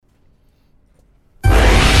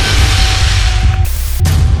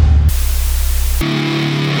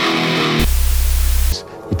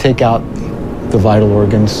take out the vital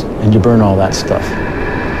organs and you burn all that stuff.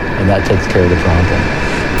 And that takes care of the problem.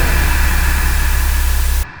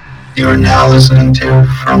 You are now listening to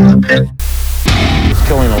From the Pit. It's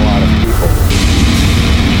killing a lot of people.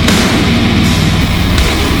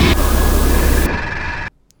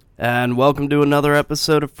 And welcome to another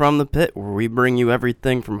episode of From the Pit, where we bring you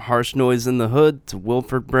everything from Harsh Noise in the Hood to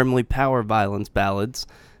Wilford Brimley power violence ballads.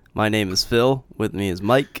 My name is Phil. With me is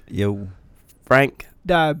Mike. Yo. Frank.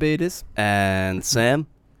 Diabetes. And Sam.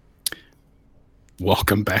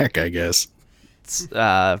 Welcome back, I guess.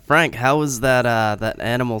 Frank, how was that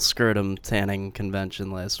animal scrotum tanning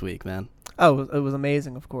convention last week, man? Oh, it was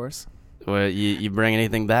amazing, of course. Well, you bring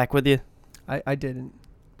anything back with you? I didn't.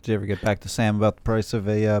 Did you ever get back to Sam about the price of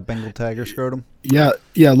a Bengal tiger scrotum? Yeah.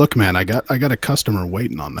 Look, man, I got a customer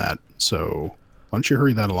waiting on that. So why don't you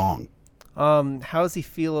hurry that along? How does he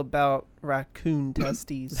feel about raccoon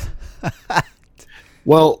testes?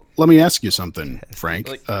 Well, let me ask you something, Frank.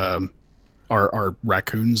 Are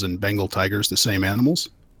raccoons and Bengal tigers the same animals?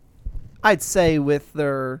 I'd say with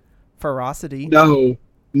their ferocity.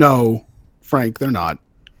 No, Frank, they're not.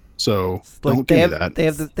 So don't give me that. They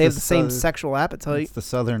have the same sexual appetite. It's the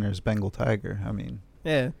Southerners' Bengal tiger. I mean,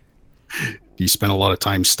 yeah. Do you spend a lot of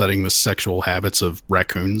time studying the sexual habits of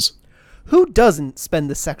raccoons? Who doesn't spend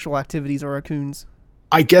the sexual activities of raccoons?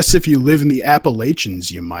 I guess if you live in the Appalachians,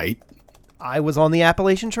 you might. I was on the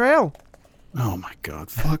Appalachian Trail. Oh my God!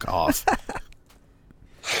 Fuck off.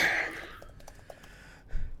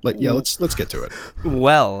 Let's get to it.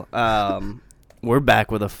 Well, we're back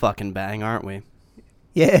with a fucking bang, aren't we?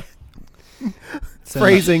 Yeah.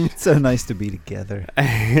 Phrasing. So nice to be together.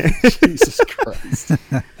 Jesus Christ.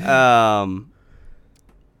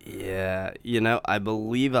 Yeah, I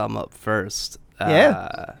believe I'm up first.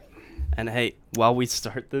 Yeah. And hey, while we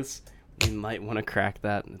start this, we might want to crack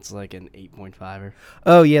that, and it's like an 8.5er.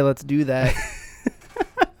 Oh, yeah, let's do that.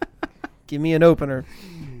 Give me an opener.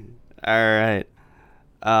 All right.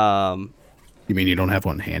 You mean you don't have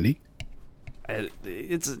one handy?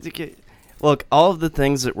 Look, all of the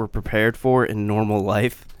things that we're prepared for in normal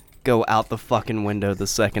life go out the fucking window the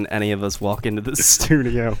second any of us walk into the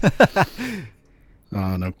studio.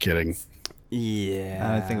 Oh, no kidding.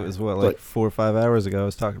 Yeah. I think it was, 4 or 5 hours ago I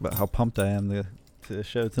was talking about how pumped I am to the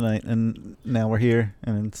show tonight, and now we're here,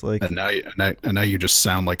 and it's like... And now you just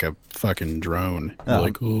sound like a fucking drone. You're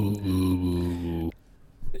like, ooh.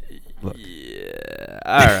 Look. Yeah.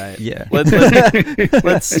 All right. Yeah.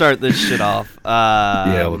 Let's start this shit off.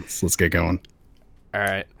 Let's get going. All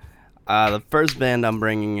right. The first band I'm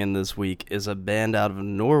bringing in this week is a band out of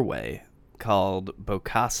Norway called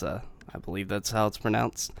Bokassa. I believe that's how it's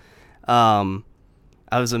pronounced. I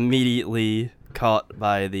was immediately caught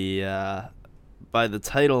by the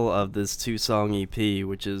title of this 2-song EP,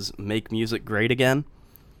 which is "Make Music Great Again."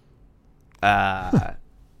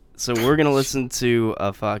 So we're gonna listen to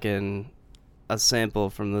a sample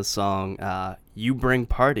from this song. "You Bring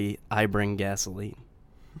Party, I Bring Gasoline."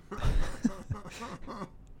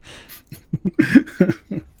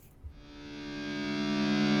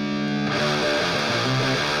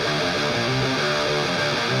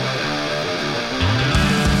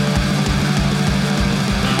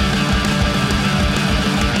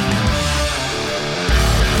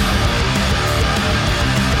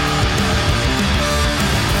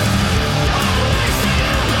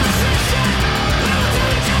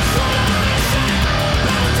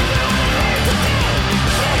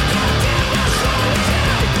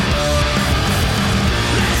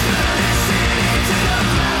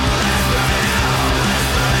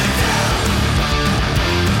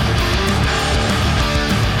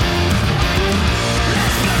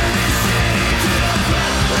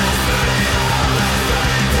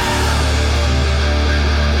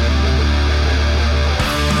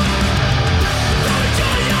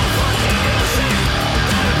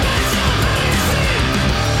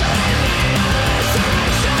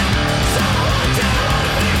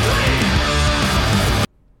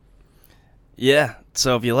 Yeah,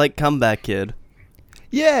 so if you like Comeback Kid...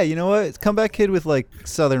 Yeah, you know what? It's Comeback Kid with,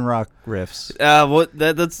 Southern rock riffs.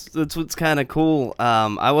 That's what's kind of cool.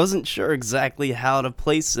 I wasn't sure exactly how to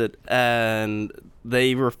place it, and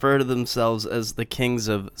they refer to themselves as the kings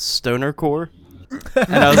of stonercore.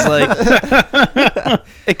 And I was like,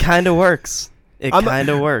 it kind of works. It kind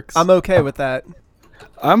of works. I'm okay with that.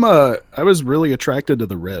 I was really attracted to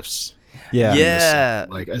the riffs. Yeah.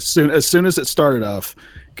 As soon as it started off,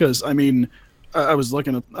 because I mean, I was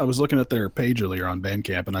looking at their page earlier on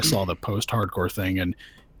Bandcamp, and I saw the post-hardcore thing, and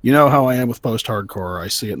You know how I am with post-hardcore. I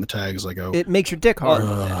see it in the tags. I go, It makes your dick hard.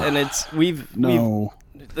 And it's we've no,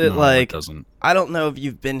 it, no, like it doesn't. I don't know if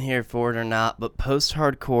you've been here for it or not, but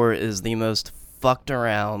post-hardcore is the most fucked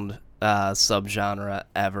around subgenre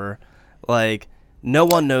ever. Like, no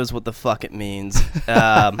one knows what the fuck it means.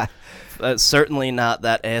 Certainly not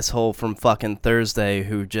that asshole from fucking Thursday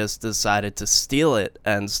who just decided to steal it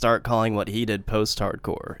and start calling what he did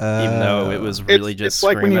post-hardcore, even though it was really just it's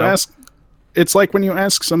like when you screamo. ask. It's like when you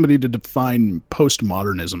ask somebody to define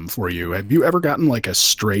postmodernism for you. Have you ever gotten like a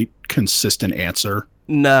straight, consistent answer?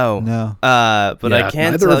 No. But Yeah, I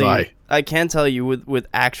can neither tell have you. I. I can tell you with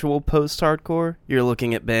actual post-hardcore, you're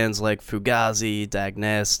looking at bands like Fugazi, Dag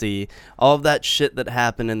Nasty, all of that shit that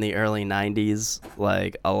happened in the early '90s.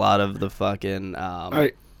 Like a lot of the fucking.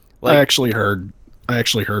 I like actually heard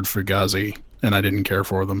Fugazi, and I didn't care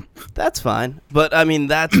for them. that's fine, but I mean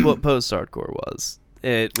that's what post-hardcore was.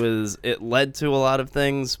 It led to a lot of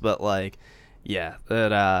things, but like, yeah,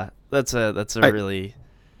 that's a really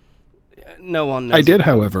no one knows. I did, what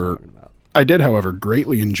I'm however, talking about.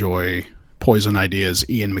 greatly enjoy Poison Idea's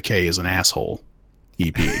Ian McKay is an Asshole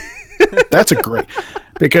EP. That's a great,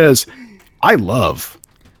 because I love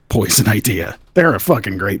Poison Idea. They're a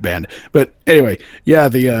fucking great band. But anyway, yeah,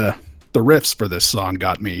 the riffs for this song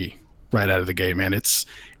got me right out of the gate, man. It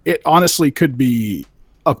honestly could be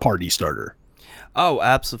a party starter. Oh,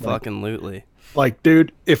 absolutely. Like,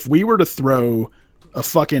 dude, if we were to throw a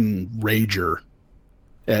fucking rager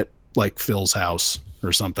at like Phil's house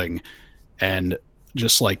or something, and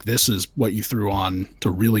just like this is what you threw on to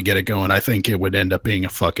really get it going, I think it would end up being a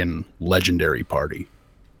fucking legendary party.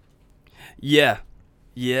 Yeah,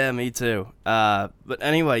 me too. But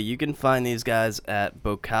anyway, you can find these guys at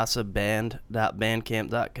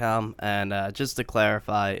bokasaband.bandcamp.com, and just to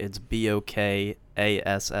clarify, it's BOKASSA.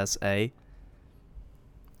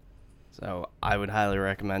 So I would highly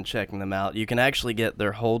recommend checking them out. You can actually get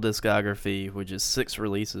their whole discography, which is 6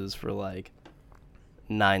 releases, for like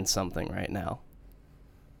 9 something right now.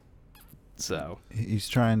 So He's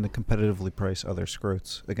trying to competitively price other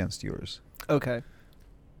scrotes against yours. Okay.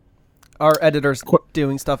 Our editor's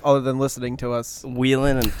doing stuff other than listening to us.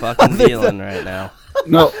 wheeling and fucking dealing right now.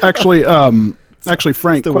 No, actually,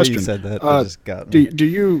 Frank, The way question. you said that, that just got me. Do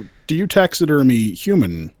you taxidermy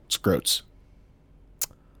human scrotes?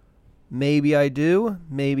 Maybe I do,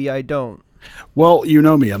 maybe I don't. Well, you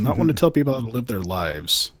know me. I'm not one to tell people how to live their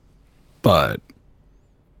lives, but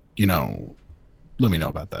let me know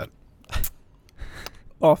about that.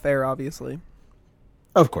 Off air, obviously.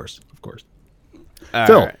 Of course. All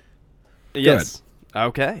Phil, right. Yes.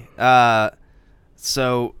 Okay.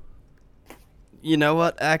 So, you know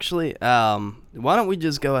what? Actually, why don't we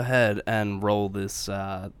just go ahead and roll this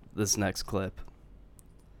this next clip?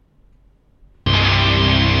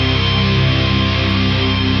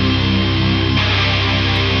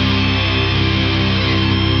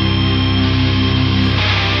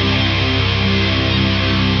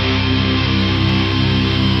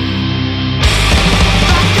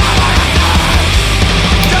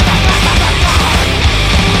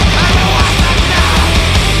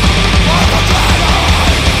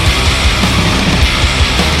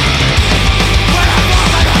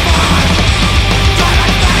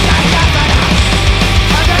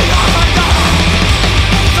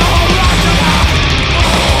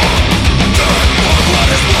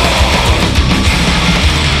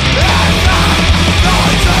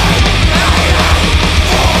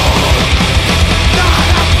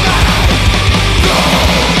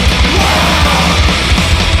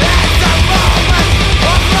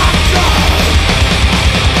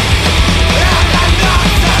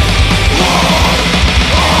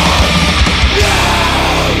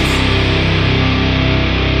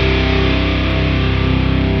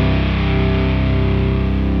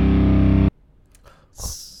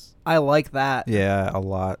 I like that. Yeah, a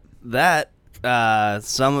lot. That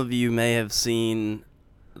some of you may have seen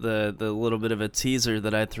the little bit of a teaser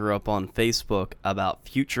that I threw up on Facebook about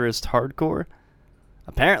futurist hardcore.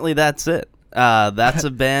 Apparently that's it. That's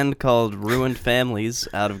a band called Ruined Families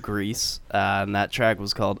out of Greece, and that track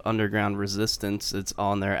was called Underground Resistance. It's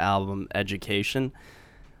on their album Education.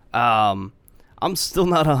 I'm still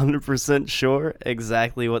not 100% sure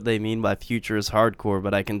exactly what they mean by futurist hardcore,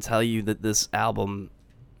 but I can tell you that this album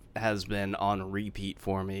has been on repeat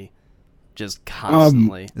for me just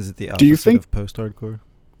constantly. Is it the Do you opposite think- of post-hardcore?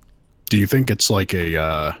 Do you think it's like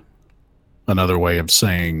a another way of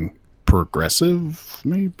saying progressive,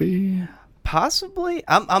 maybe? Possibly.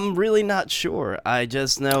 I'm really not sure. I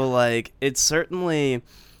just know, like, it's certainly,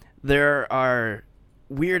 there are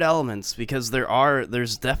weird elements because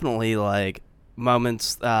there's definitely like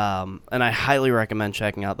moments, and I highly recommend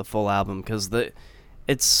checking out the full album because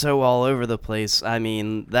it's so all over the place. I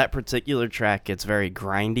mean, that particular track gets very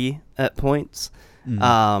grindy at points.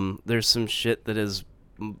 There's some shit that is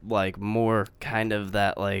like more kind of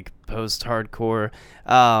that like post-hardcore.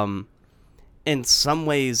 In some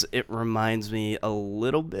ways, it reminds me a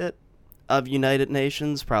little bit of United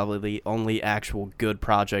Nations, probably the only actual good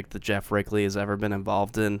project that Jeff Rickley has ever been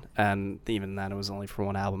involved in, and even then it was only for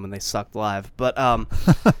one album and they sucked live. But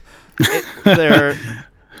they're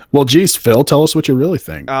Well, geez, Phil, tell us what you really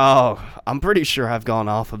think. I'm pretty sure I've gone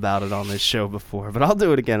off about it on this show before, but I'll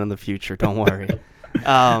do it again in the future. Don't worry.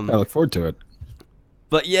 I look forward to it.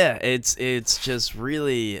 But yeah, it's just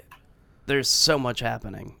really, there's so much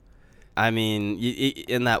happening. I mean,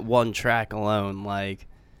 in that one track alone, like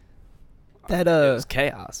That it was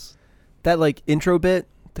chaos. that like intro bit,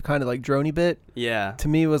 the kind of like droney bit, Yeah. to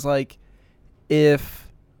me was like if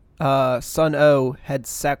Sun O had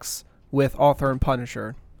sex with Author and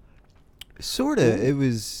Punisher. Sorta. It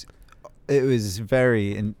was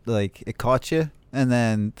very like it caught you, and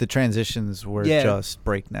then the transitions were Yeah. just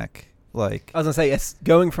breakneck. Like I was gonna say, it's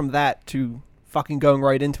going from that to fucking going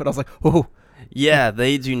right into it. I was like, oh, Yeah,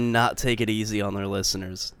 they do not take it easy on their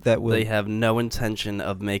listeners. that will They have no intention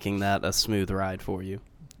of making that a smooth ride for you.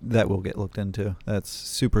 that will get looked into. That's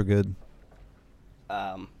super good.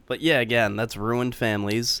 But yeah, again, that's Ruined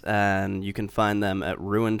Families, and you can find them at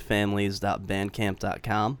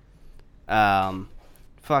ruinedfamilies.bandcamp.com.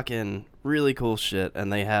 Fucking really cool shit,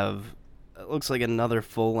 and they have, it looks like another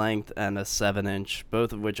full length and a 7-inch,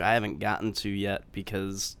 both of which I haven't gotten to yet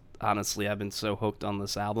because honestly I've been so hooked on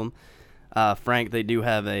this album. Frank, they do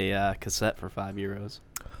have a cassette for €5.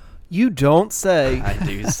 you don't say. I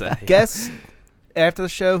do say. Guess after the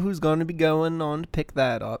show who's going to be going on to pick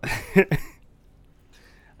that up.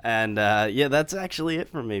 And yeah, that's actually it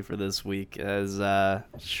for me for this week. As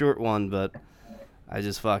short one, but I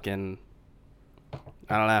just fucking,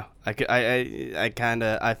 I don't know.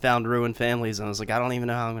 I found Ruined Families and I was like, I don't even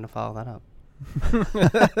know how I'm gonna follow that up.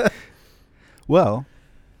 Well,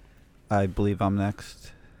 I believe I'm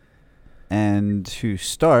next. And to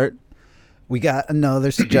start, we got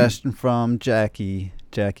another suggestion from Jackie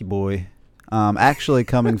boy. Actually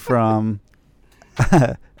coming from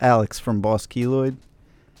Alex from Boss Keloid.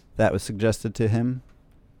 That was suggested to him.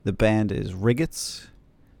 The band is Riggets.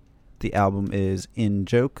 The album is In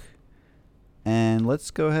Joke. And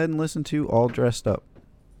let's go ahead and listen to All Dressed Up.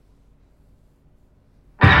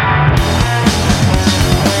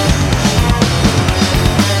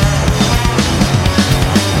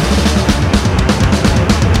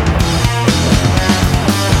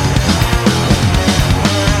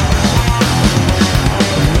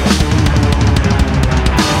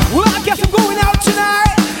 Well, I guess I'm going out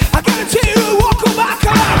tonight. I guarantee you walk on my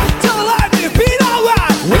car. Tell the light it'll be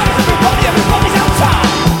alright. Well, everybody's outside.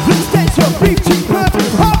 Please dance your beat to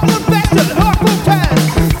perfect. Hardcore bastard, hardcore time.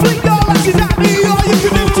 Fling your lashes at me, all you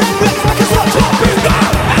can do. Take this like a slut talking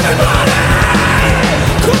down. Everybody,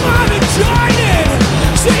 come on and join in.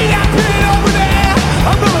 See that pit over there?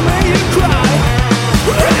 I'm gonna make you cry.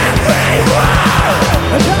 Everyone,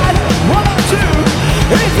 I got one or two.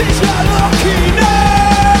 If it's your lucky night.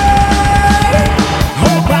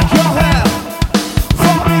 Hold back your head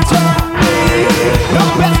for eternity. No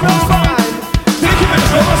best, no fine. Think of it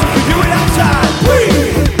yours, you can do it outside.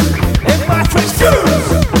 Breathe. If my tricks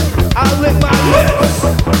fuse, I lick my lips.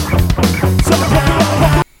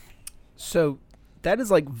 So that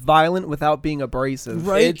is like violent without being abrasive.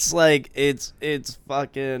 It's like it's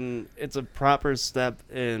fucking, it's a proper step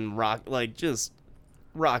in rock, like just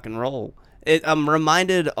rock and roll. I'm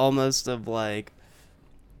reminded almost of like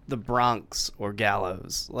the Bronx or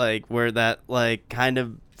Gallows, like where that like kind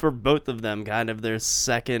of, for both of them, kind of their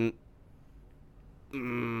second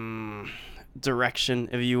direction,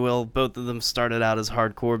 if you will. Both of them started out as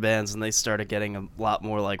hardcore bands and they started getting a lot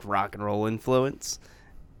more like rock and roll influence.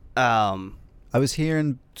 I was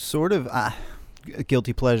hearing sort of a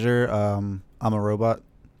guilty pleasure. I'm a Robot.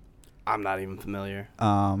 I'm not even familiar.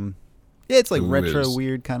 Yeah, it's like Who retro is?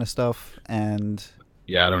 weird kind of stuff. And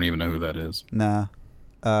Yeah, I don't even know who that is. nah.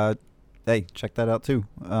 Hey, check that out too.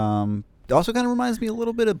 It also kind of reminds me a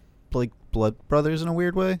little bit of like Blood Brothers in a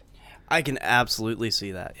weird way. I can absolutely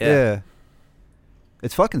see that. Yeah.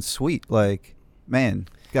 It's fucking sweet. Like, man,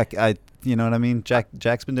 I you know what I mean?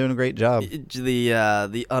 Jack's been doing a great job.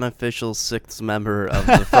 The unofficial sixth member of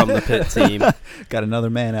the From the Pit team. Got another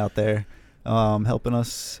man out there helping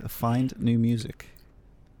us find new music.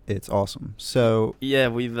 It's awesome. So Yeah,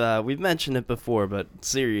 we've mentioned it before, but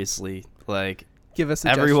seriously, like Give us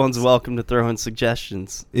suggestions. Everyone's welcome to throw in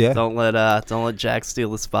suggestions. Yeah. Don't let Jack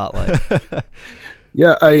steal the spotlight.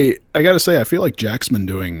 Yeah, I gotta say, I feel like Jack's been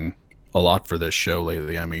doing a lot for this show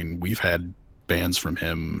lately. I mean, we've had bands from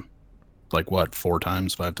him, like what, 4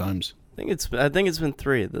 times, 5 times? I think it's been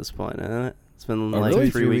 3 at this point, hasn't it? It's been like really?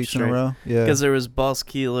 3 weeks in a straight. row. Yeah. Because there was Boss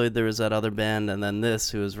Keloid, there was that other band, and then this,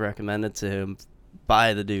 who was recommended to him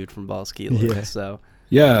by the dude from Boss Keloid. Yeah. So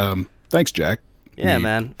Yeah, thanks, Jack. yeah, We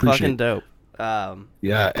man, appreciate fucking it. dope.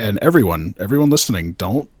 Yeah, and everyone listening,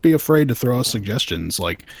 don't be afraid to throw us suggestions.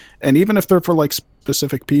 Like, and even if they're for like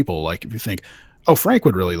specific people, like if you think, oh, Frank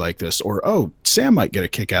would really like this, or oh, Sam might get a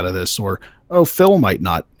kick out of this, or oh, Phil might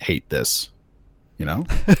not hate this. You know,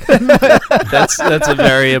 That's a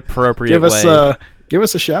very appropriate give way.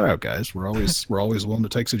 us a shout out, guys. We're always willing to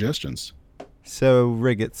take suggestions. So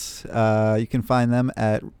Riggets, you can find them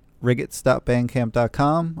at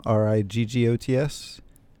riggets.bandcamp.com, RIGGOTS.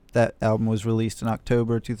 That album was released in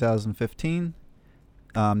October 2015.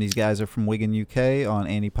 These guys are from Wigan, UK on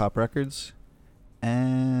Anti-Pop Records.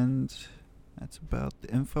 And that's about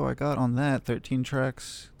the info I got on that. 13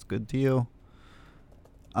 tracks. It's a good deal.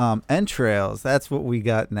 Entrails, that's what we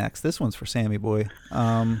got next. This one's for Sammy Boy.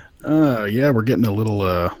 Yeah, we're getting a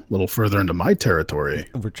little further into my territory.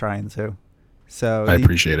 We're trying to. So I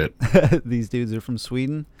appreciate it. these dudes are from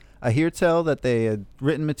Sweden. I hear tell that they had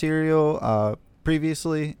written material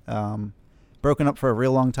previously, broken up for a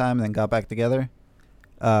real long time, and then got back together.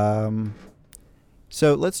 So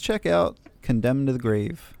let's check out Condemned to the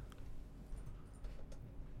Grave.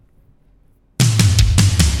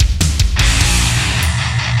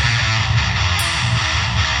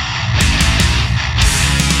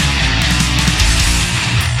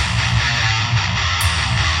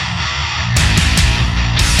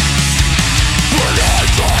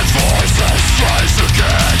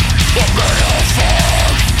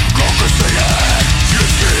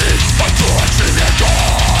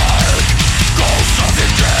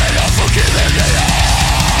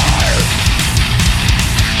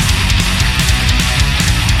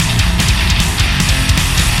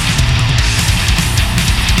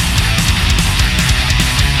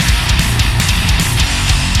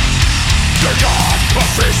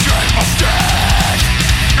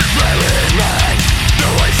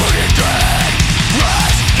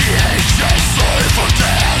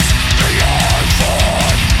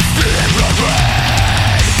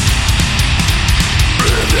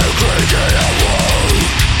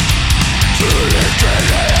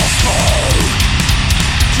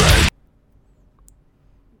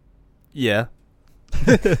 Yeah.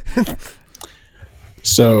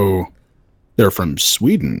 So they're from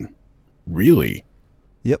Sweden, really?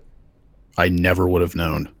 Yep. I never would have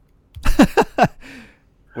known.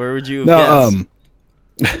 Where would you have No,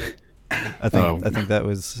 guessed? I think that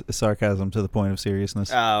was sarcasm to the point of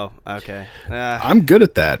seriousness. Oh, okay. I'm good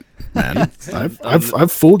at that, man.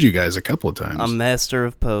 I've fooled you guys a couple of times. A master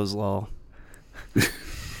of pose law.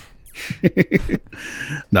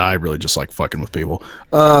 No, I really just like fucking with people.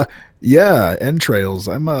 Yeah, Entrails.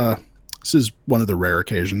 This is one of the rare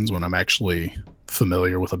occasions when I'm actually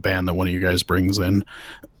familiar with a band that one of you guys brings in.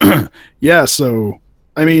 Yeah, so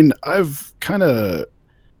I mean, I kind of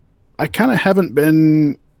haven't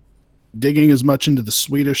been digging as much into the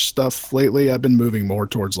Swedish stuff lately. I've been moving more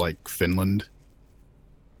towards like Finland,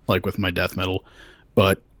 like with my death metal.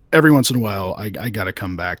 But every once in a while, I gotta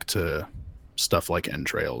come back to stuff like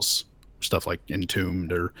Entrails, stuff like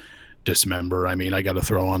Entombed or Dismember. I mean, I gotta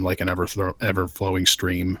throw on like an ever flowing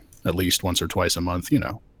stream at least once or twice a month, you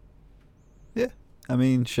know. Yeah. I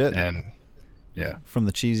mean, shit. And yeah, From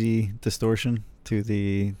the cheesy distortion to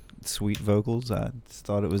the sweet vocals, I just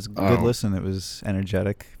thought it was a good Oh. listen. It was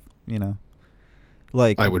energetic, you know.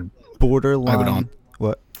 Like I would. borderline.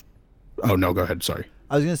 What? Oh no, go ahead. Sorry.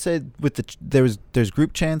 I was gonna say with there's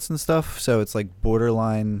group chants and stuff, so it's like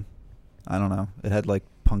borderline. I don't know. It had like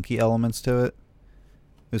punky elements to it.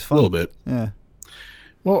 It was A fun. little bit. Yeah.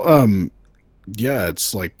 Well, yeah,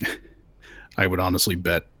 it's like I would honestly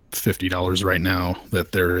bet $50 right now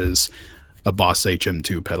that there is a Boss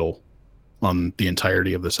HM2 pedal on the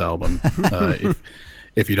entirety of this album.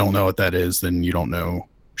 If you don't know what that is, then you don't know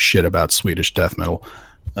shit about Swedish death metal.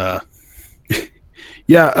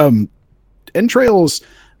 Yeah, Entrails,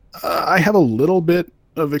 I have a little bit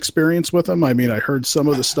of experience with them. I mean, I heard some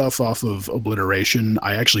of the stuff off of Obliteration.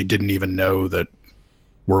 I actually didn't even know that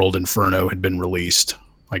World Inferno had been released.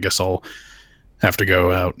 I guess I'll have to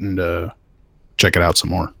go out and check it out some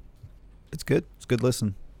more. It's good. It's a good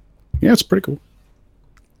listen. Yeah, it's pretty cool.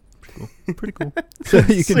 Pretty cool. So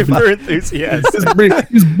you can Super find, enthusiastic.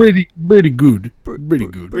 It's pretty good. Pretty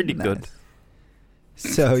good. Pretty good. Nice.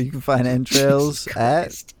 So you can find Entrails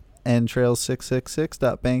at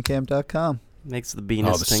entrails666.bandcamp.com. Makes the Oh,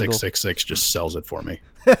 penis the tingle. 666 just sells it for me.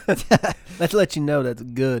 Let's let you know that's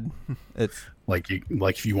good. It's Like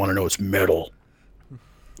if you want to know it's metal.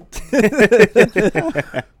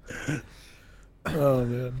 Oh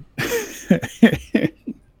man.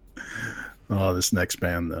 Oh, this next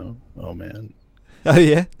band though. Oh man. oh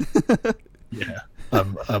yeah. Yeah.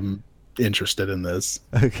 I'm interested in this.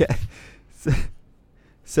 Okay.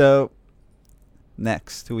 So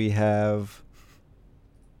next we have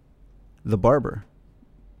The Barber,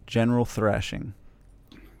 General Thrashing.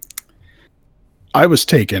 I was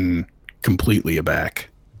taken completely aback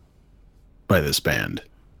by this band.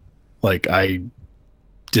 Like I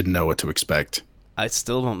didn't know what to expect. I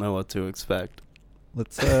still don't know what to expect.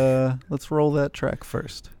 Let's roll that track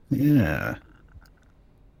first. Yeah.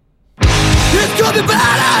 It's gonna be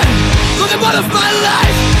better for the one of my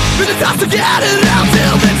life. But it's tough to get it out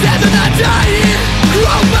till the day that I die.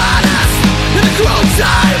 Cruel madness in a cruel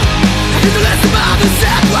time. I can list about the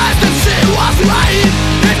sad ways that she was right.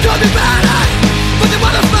 It's gonna be better for the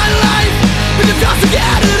one of my life. But it's tough to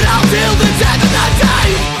get it out till the day that I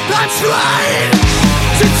die. I'm trying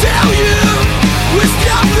to tell you we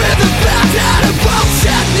stop with the bad and the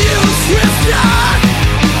bullshit news. We're stuck,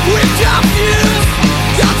 we're confused.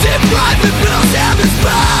 Guilty private bills and this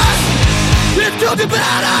past. It's gonna be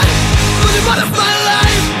better for the run of my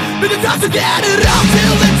life. But it's tough to get it out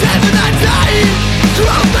till the day that I die.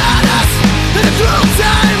 Cruel madness in a cruel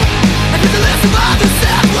time. I get the list about the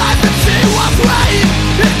sad life that she was right.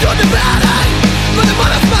 It's gonna be better for the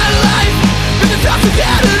run of my life. But it's tough to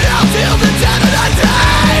get it out till the day that I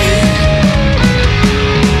die.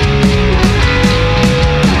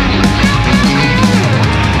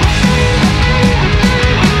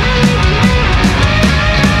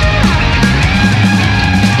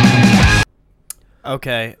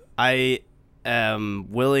 Okay, I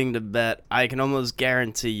am willing to bet, I can almost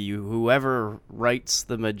guarantee you, whoever writes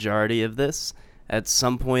the majority of this, at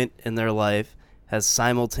some point in their life, has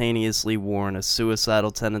simultaneously worn a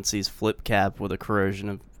Suicidal Tendencies flip cap with a Corrosion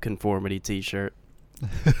of Conformity t-shirt.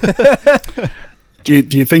 Do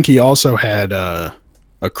you think he also had a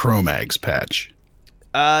Cro-Mags patch?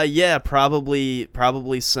 Yeah,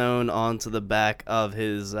 probably sewn onto the back of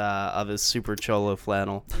his Super Cholo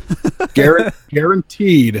flannel.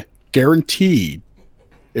 Guaranteed,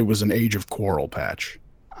 it was an Age of Quarrel patch.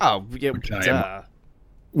 Oh, yeah, Which I am- duh.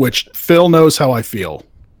 Which Phil knows how I feel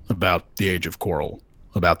about the Age of Quarrel,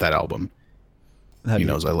 about that album. He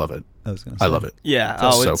knows I love it. I was gonna I say. love it. Yeah.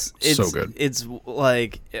 Feels Oh, so- it's so good. It's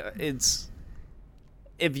like it's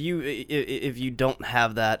if you don't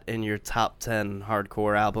have that in your top 10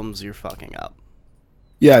 hardcore albums, you're fucking up.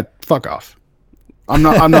 Yeah, fuck off. I'm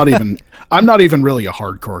not even really a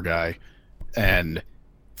hardcore guy, and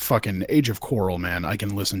fucking Age of Quarrel, man, I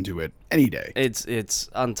can listen to it any day. It's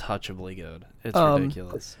untouchably good. It's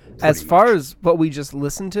ridiculous. As far as what we just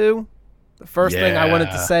listened to, the first thing I wanted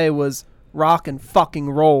to Yeah. say was rock and fucking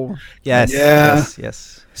roll. Yes, Yeah.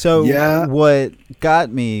 yes. So Yeah. what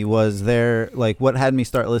got me was what had me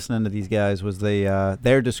start listening to these guys was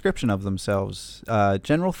their description of themselves.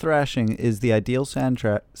 General Thrashing is the ideal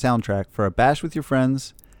soundtrack for a bash with your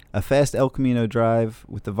friends, a fast El Camino drive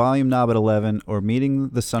with the volume knob at 11, or meeting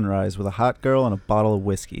the sunrise with a hot girl and a bottle of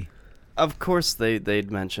whiskey. Of course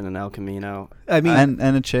they'd mention an El Camino. I mean,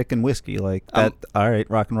 And a chick and whiskey, like that. All right,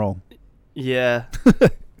 rock and roll. Yeah.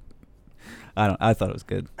 I thought it was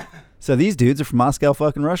good. So these dudes are from Moscow,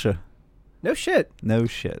 fucking Russia. no shit. No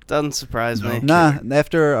shit. Doesn't surprise me. Nah,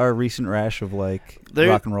 after our recent rash of They're-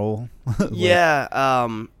 rock and roll. Yeah,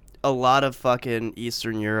 a lot of fucking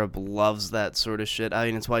Eastern Europe loves that sort of shit. I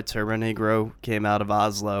mean, it's why Turbo Negro came out of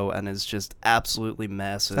Oslo and is just absolutely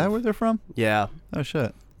massive. Is that where they're from? Yeah, Oh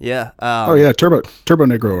shit. yeah. Oh yeah, Turbo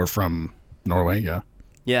Negro are from Norway. Yeah.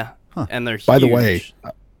 Yeah, Huh. and they're huge. By the way,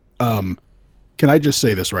 can I just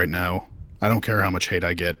say this right now? I don't care how much hate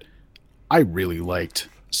I get. I really liked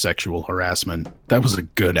Sexual Harassment. That was a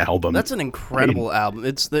good album. that's an incredible album.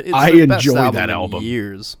 It's the I the best enjoy album that in album.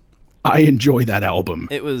 years. I enjoy that album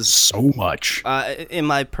It was so much. in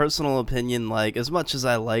my personal opinion, like as much as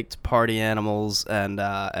I liked Party Animals and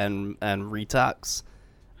Retox.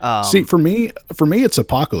 See, for me, it's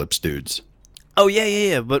Apocalypse Dudes. Oh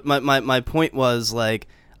yeah. But my point was like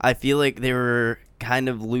I feel like they were kind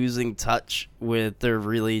of losing touch with their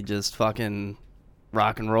really just fucking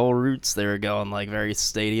rock and roll roots. They were going like very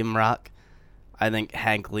stadium rock. I think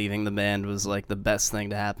Hank leaving the band was like the best thing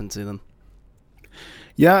to happen to them.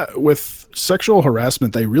 Yeah, with Sexual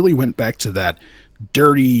Harassment, they really went back to that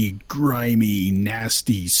dirty, grimy,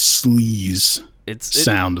 nasty sleaze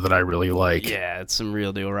sound that I really like. Yeah, it's some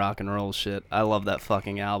real deal rock and roll shit. I love that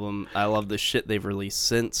fucking album. I love the shit they've released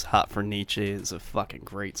since. Hot for Nietzsche is a fucking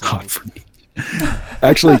great song. Hot for me.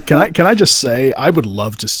 Actually, can I just say I would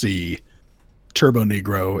love to see Turbo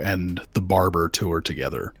Negro and the Barber tour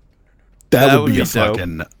together. That would be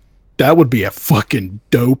dope. That would be a fucking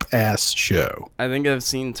dope ass show. I think I've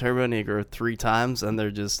seen Turbo Negro 3 times, and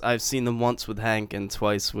I've seen them once with Hank and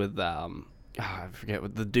twice with I forget,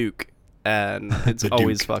 with the Duke, and it's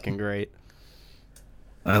always Duke. fucking great.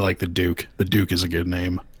 I like the Duke. The Duke is a good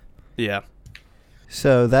name. Yeah.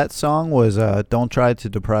 So that song was "Don't Try to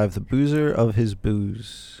Deprive the Boozer of His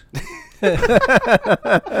Booze."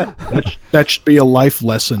 That should be a life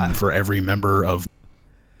lesson for every member of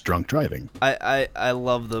drunk driving. I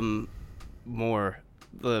love them more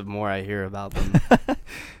the more I hear about them.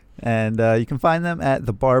 And you can find them at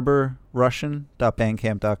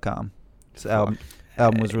thebarberrussian.bandcamp.com. This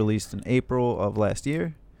album was released in April of last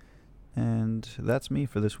year, and that's me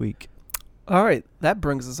for this week. All right, that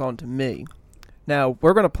brings us on to me. Now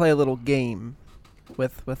we're gonna play a little game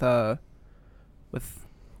with the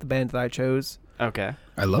band that I chose. Okay.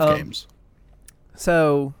 I love games.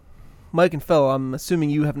 So, Mike and Phil, I'm assuming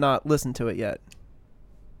you have not listened to it yet.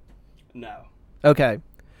 No. Okay,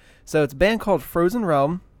 so it's a band called Frozen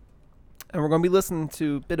Realm, and we're gonna be listening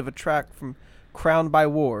to a bit of a track from Crowned by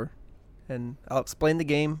War, and I'll explain the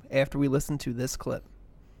game after we listen to this clip.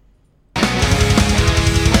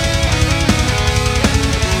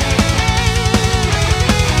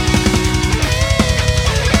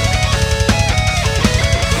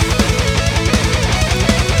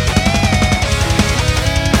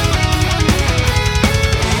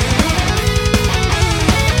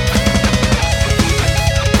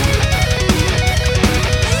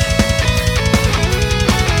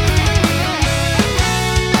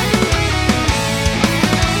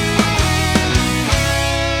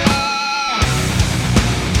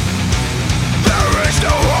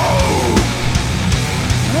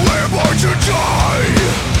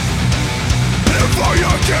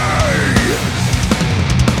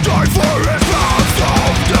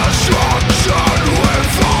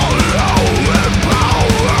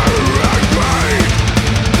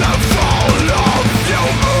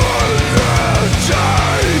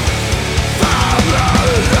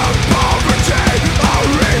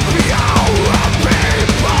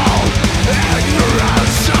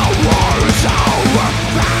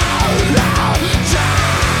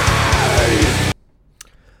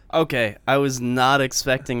 Okay, I was not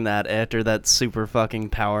expecting that after that super fucking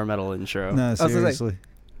power metal intro. No, was gonna say, seriously.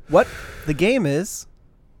 What the game is,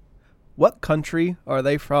 what country are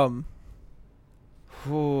they from?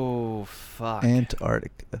 Oh, fuck.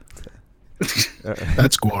 Antarctica.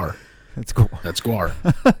 That's Guar. That's cool. That's Guar.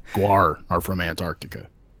 Guar are from Antarctica.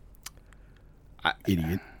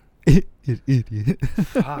 Idiot. Idiot.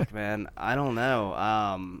 Fuck, man. I don't know.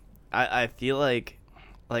 I feel like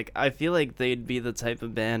they'd be the type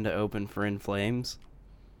of band to open for In Flames.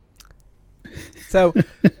 So,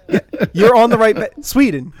 you're on the right.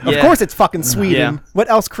 Sweden. Of Yeah. course, it's fucking Sweden. Yeah. What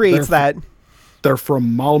else creates that? They're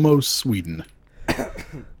from Malmo, Sweden.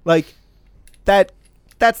 Like, that's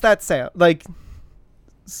that sound. Like,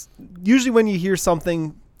 usually when you hear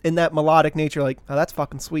something in that melodic nature, like, oh, that's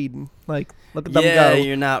fucking Sweden. Like, look at them Yeah, go.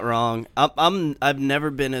 you're not wrong. I've never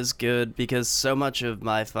been as good because so much of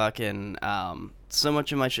my fucking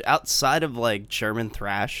outside of like German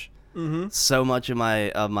thrash, so much of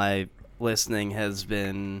my listening has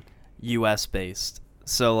been U.S. based.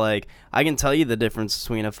 So like I can tell you the difference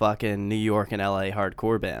between a fucking New York and L.A.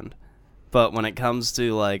 hardcore band, but when it comes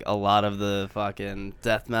to like a lot of the fucking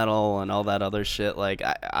death metal and all that other shit, like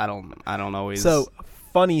I don't always. So,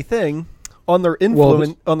 funny thing, on their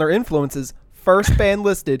influences, first band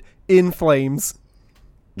listed, In Flames.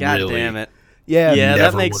 God Really? damn it. Yeah. Yeah, that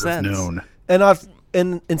Never makes would have sense. known.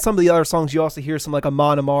 And in some of the other songs, you also hear some like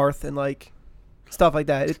Amon Amarth and like stuff like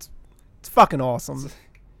that. It's fucking awesome.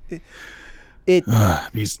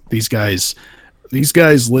 These guys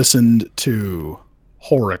listened to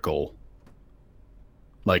Horacle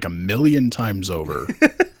like 1,000,000 times over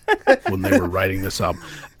when they were writing this album.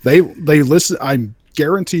 They listen. I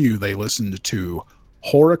guarantee you, they listened to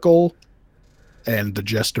Horacle and The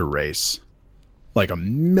Jester Race like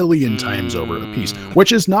 1,000,000 times over a piece,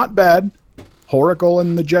 which is not bad. Horacle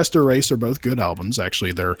and The Jester Race are both good albums.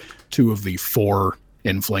 Actually, they're two of the 4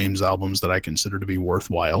 In Flames albums that I consider to be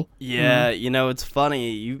worthwhile. Yeah, you know, it's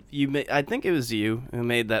funny. I think it was you who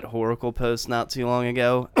made that Horacle post not too long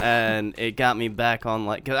ago, and it got me back on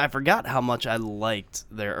like, cause I forgot how much I liked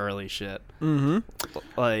their early shit. Mm-hmm.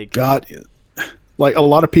 Like, God, like a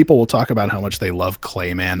lot of people will talk about how much they love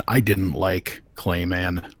Clayman. I didn't like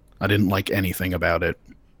Clayman. I didn't like anything about it.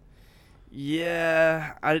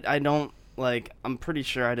 Yeah, I don't, like, I'm pretty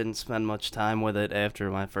sure I didn't spend much time with it after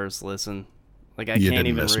my first listen. Like, I You can't didn't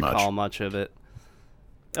even miss recall much of it.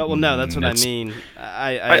 Oh, well, no, that's what I It's- mean.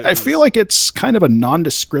 I feel like it's kind of a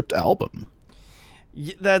nondescript album.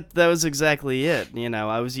 That was exactly it. You know,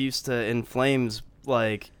 I was used to In Flames,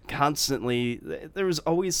 like, constantly, there was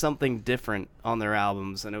always something different on their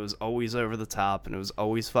albums, and it was always over the top, and it was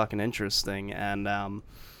always fucking interesting, and I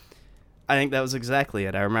think that was exactly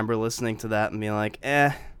it. I remember listening to that and being like,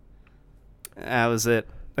 that was it.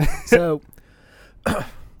 So,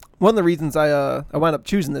 one of the reasons I wound up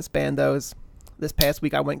choosing this band, though, is this past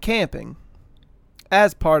week I went camping.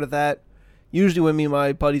 As part of that, usually when me and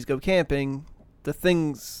my buddies go camping,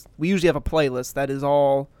 we usually have a playlist that is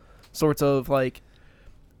all sorts of, like,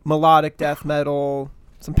 melodic death metal,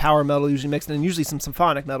 some power metal usually mixed in, and usually some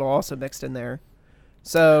symphonic metal also mixed in there.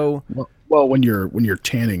 So, Well, when you're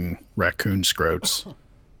tanning raccoon scrotes,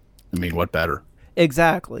 I mean, what better?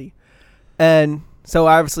 exactly. And so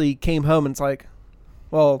I obviously came home and it's like,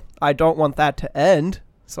 well, I don't want that to end,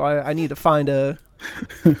 so I need to find a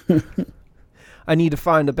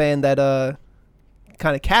band that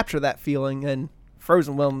kind of capture that feeling, and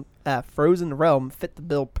Frozen Realm fit the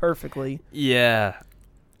bill perfectly. Yeah.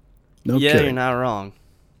 No Yeah, kidding. you're not wrong.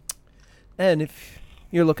 And if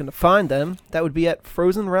you're looking to find them, that would be at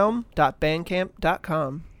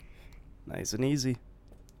frozenrealm.bandcamp.com. Nice and easy.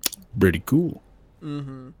 Pretty cool.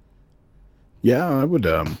 Mm-hmm. Yeah, I would.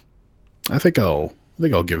 I think I'll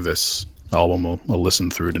give this album a listen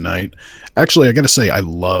through tonight. Actually, I gotta say, I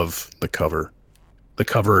love the cover. The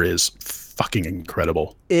cover is fucking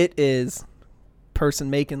incredible. It is person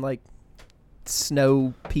making, like,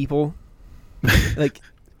 snow people. Like,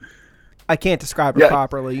 I can't describe it Yeah.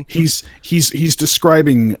 properly. He's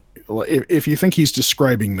describing. If you think he's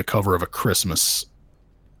describing the cover of a Christmas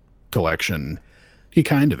collection, he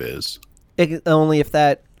kind of is. Only if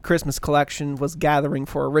that Christmas collection was gathering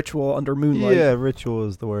for a ritual under moonlight Yeah, ritual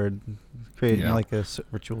is the word. Creating Yeah. like a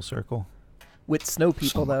ritual circle with snow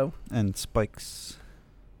people, though. and spikes.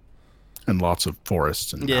 And lots of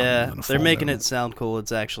forests and Yeah, mountains and a they're full making moon. it sound cool.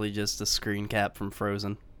 It's actually just a screen cap from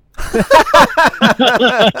Frozen.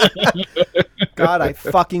 God, I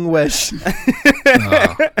fucking wish.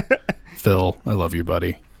 Phil, I love you,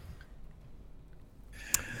 buddy.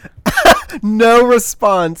 No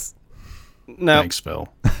response. No, Thanks, Phil.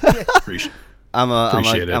 Appreciate.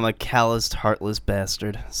 Appreciate it. I'm a calloused, heartless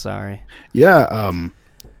bastard. Sorry. Yeah,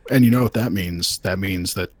 and you know what that means? That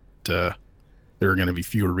means that there are going to be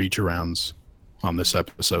fewer reach arounds on this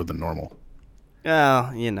episode than normal.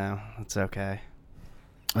 Oh, you know, it's okay.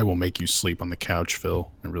 I will make you sleep on the couch, Phil.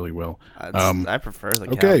 I really will. I prefer the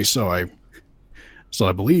Okay, couch. so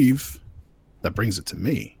I believe that brings it to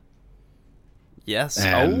me. Yes.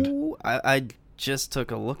 And- Oh, I just took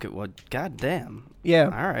a look at what. Goddamn. Yeah.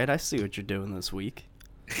 All right, I see what you're doing this week.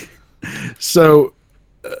 So,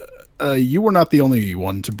 you were not the only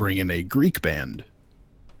one to bring in a Greek band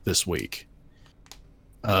this week.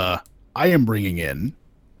 I am bringing in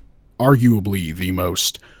arguably the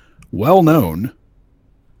most well-known,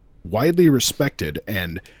 widely respected,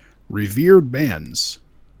 and revered bands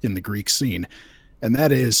in the Greek scene, and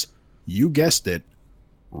that is, you guessed it,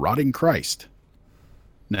 Rotting Christ.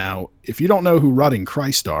 Now, if you don't know who Rotting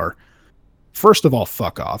Christ are, first of all,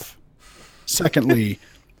 fuck off. Secondly,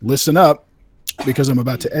 listen up, because I'm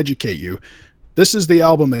about to educate you. This is the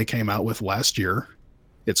album they came out with last year.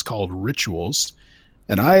 It's called Rituals,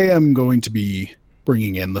 and I am going to be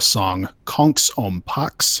bringing in the song Konks om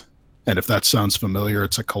Pax. And if that sounds familiar,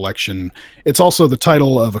 it's a collection. It's also the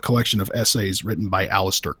title of a collection of essays written by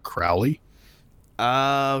Aleister Crowley.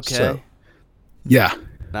 Okay. So, yeah.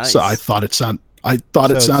 Nice. So I thought it So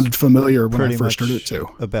it's sounded familiar when I Pretty first much heard it too.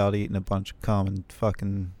 about eating a bunch of common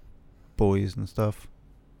fucking boys and stuff.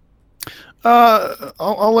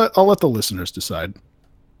 I'll let the listeners decide.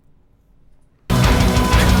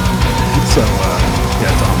 So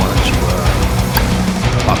yeah, Tom, why don't you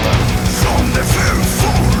pop that?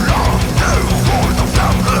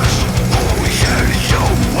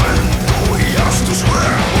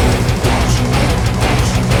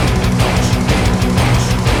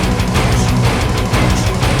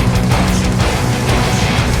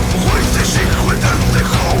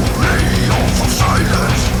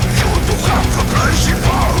 Silence, you do have a place in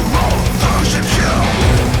power.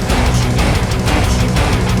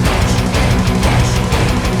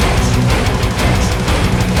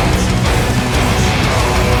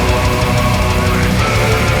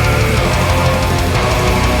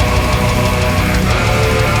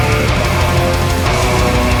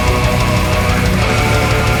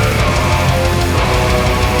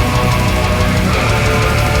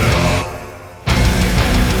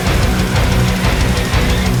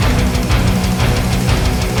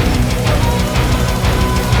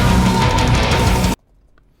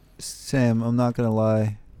 not gonna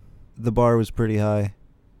lie, the bar was pretty high,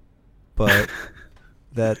 but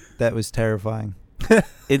that was terrifying.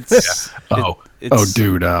 It's Oh,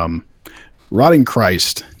 dude. Rotting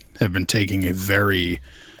Christ have been taking a very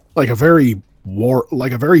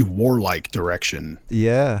warlike direction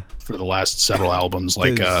Yeah, for the last several albums.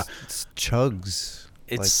 Like, it's chugs.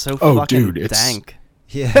 it's like- so Oh, fucking dude, it's- dank.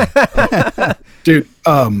 Yeah, dude,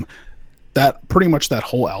 that pretty much that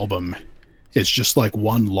whole album is just like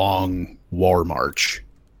one long war march.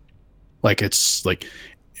 Like it's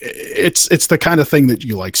the kind of thing that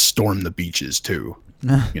you like storm the beaches to,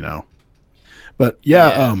 you know. But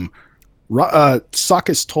yeah.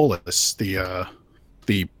 Sakis Tolis,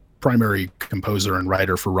 the primary composer and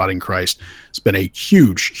writer for Rotting Christ, has been a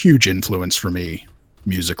huge influence for me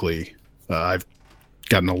musically. I've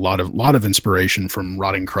gotten a lot of inspiration from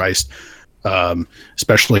Rotting Christ,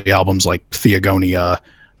 especially albums like Theogonia,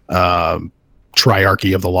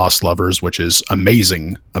 Triarchy of the Lost Lovers, which is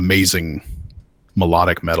amazing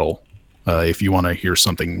melodic metal. If you want to hear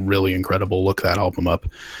something really incredible, look that album up.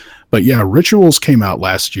 But yeah, Rituals came out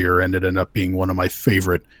last year and it ended up being one of my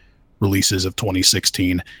favorite releases of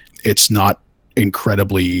 2016. It's not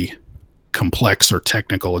incredibly complex or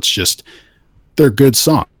technical. It's just, they're good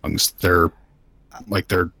songs. They're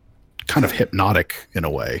kind of hypnotic in a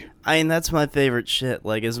way. I mean, that's my favorite shit.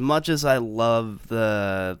 Like, as much as I love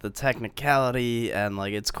the technicality and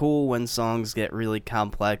like it's cool when songs get really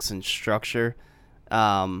complex in structure,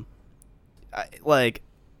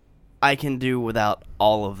 I can do without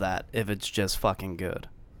all of that if it's just fucking good.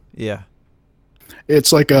 yeah.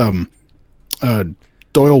 It's like Doyle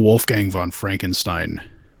Wolfgang von Frankenstein,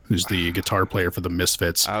 who's the guitar player for the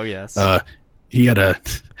Misfits. Oh yes. He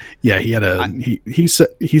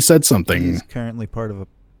said something. He's currently part of a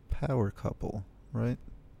power couple, right?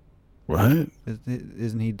 What?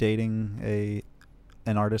 Isn't he dating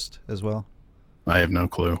an artist as well? I have no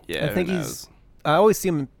clue. Yeah, I think who he's. knows? I always see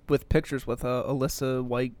him with pictures with Alyssa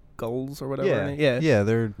White Gulls or whatever. her name- yeah. Yeah,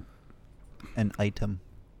 they're an item.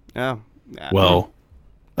 Yeah. Yeah. Well,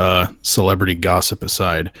 celebrity gossip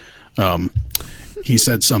aside, he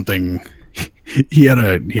said something. He had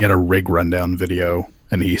a rig rundown video,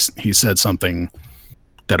 and he said something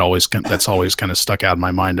that's always kind of stuck out in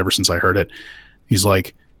my mind ever since I heard it. He's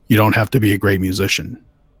like, "You don't have to be a great musician;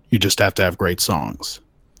 you just have to have great songs."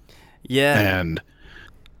 Yeah. And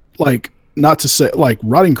like, not to say like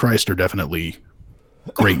Rotting Christ are definitely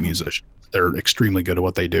great musicians. They're extremely good at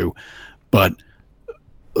what they do, but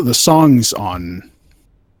the songs on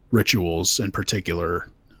Rituals in particular,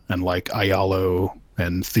 and like Ayalo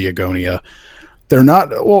and Theogonia, they're not,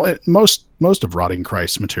 well, most of Rotting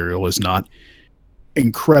Christ's material is not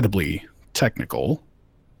incredibly technical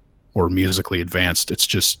or musically advanced. It's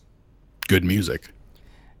just good music.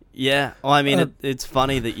 Yeah, well, I mean, it's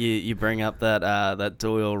funny that you bring up that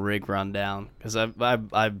Doyle rig rundown, because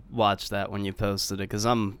I watched that when you posted it, because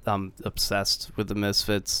I'm obsessed with the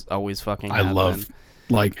Misfits. Always fucking. I have love, been.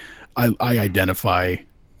 like, I identify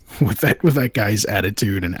with that guy's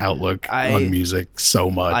attitude and outlook on music so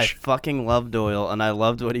I much. fucking love Doyle, and I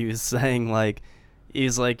loved what he was saying. Like,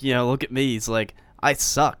 he's like, look at me. He's like, I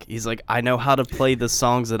suck. He's like, I know how to play the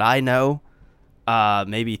songs that I know.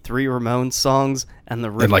 Maybe 3 Ramones songs and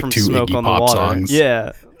the Rip like from 2 Smoke Iggy on the Pop Water. songs.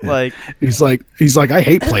 Yeah, like He's like, I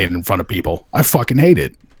hate playing in front of people. I fucking hate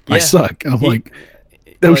it. I Yeah. suck. I'm like,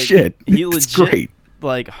 no like, shit. He It's legit, great.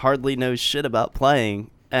 like, hardly knows shit about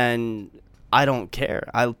playing, and I don't care.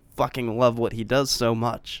 I fucking love what he does so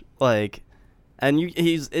much. Like, and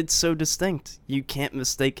it's so distinct. You can't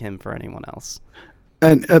mistake him for anyone else.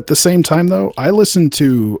 And at the same time, though, I listen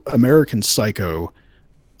to American Psycho,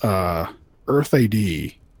 Earth AD,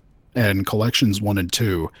 and Collections 1 and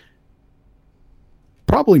 2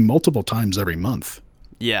 probably multiple times every month.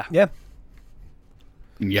 Yeah. Yeah.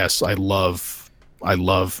 And yes, I love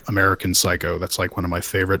American Psycho. That's like one of my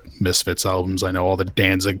favorite Misfits albums. I know all the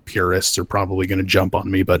Danzig purists are probably going to jump on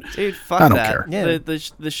me, but Dude, fuck I don't that. care. Yeah.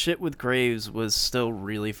 The shit with Graves was still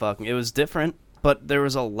really fucking. It was different, but there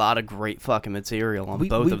was a lot of great fucking material on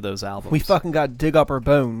both of those albums. We fucking got Dig Up Our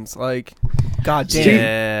Bones. Like, god damn.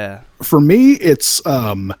 Yeah. For me, it's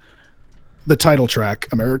the title track,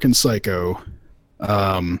 American Psycho,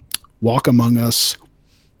 Walk Among Us,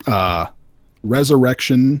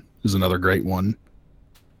 Resurrection is another great one,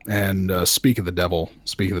 and Speak of the Devil.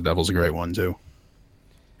 Speak of the Devil's a great one too.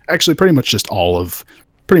 Actually, pretty much all of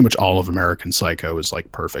American Psycho is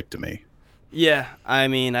like perfect to me. Yeah, I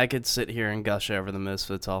mean, I could sit here and gush over the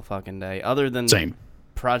Misfits all fucking day. Other than Same.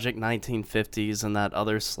 Project 1950s and that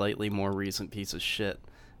other slightly more recent piece of shit.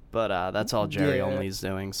 But that's all Jerry Yeah. Only's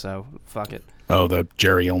doing, so fuck it. Oh, the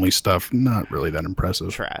Jerry Only stuff, not really that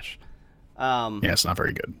impressive. Trash. Yeah, it's not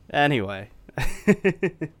very good. Anyway.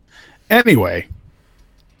 Anyway.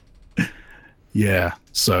 Yeah,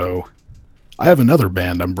 so I have another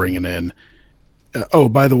band I'm bringing in. Oh,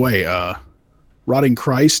 by the way, Rotting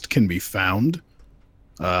Christ can be found.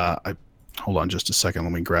 Hold on just a second.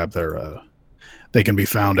 Let me grab their... they can be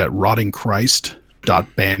found at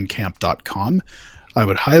rottingchrist.bandcamp.com. I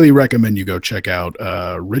would highly recommend you go check out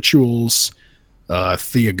Rituals,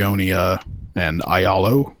 Theogonia, and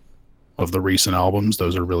Ialo of the recent albums.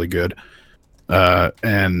 Those are really good.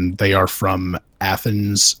 And they are from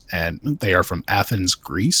Athens,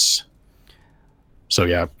 Greece. So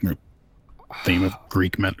yeah, theme of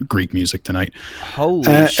Greek music tonight.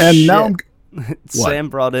 Holy shit. And now I'm, Sam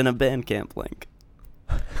brought in a Bandcamp link.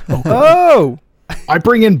 Oh! I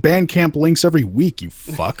bring in Bandcamp links every week, you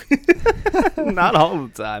fuck. Not all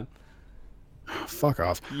the time. Fuck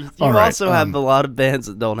off. You All right, also have a lot of bands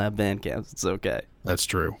that don't have Bandcamps. It's okay. That's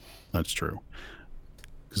true.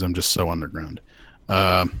 Because I'm just so underground.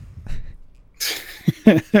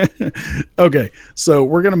 Okay, so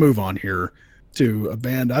we're going to move on here to a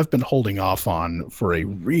band I've been holding off on for a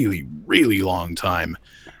really, really long time.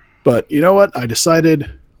 But you know what? I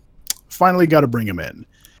decided finally got to bring them in.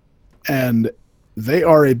 And they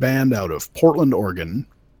are a band out of Portland, Oregon,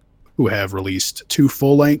 who have released 2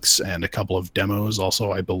 full lengths and a couple of demos.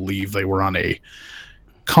 Also, I believe they were on a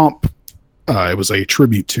comp. It was a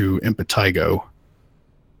tribute to Impetigo.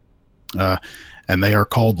 And they are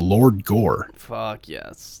called Lord Gore. Fuck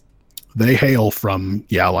yes. They hail from,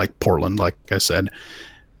 like Portland, like I said.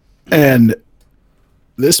 And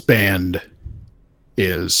this band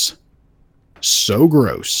is so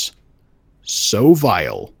gross, so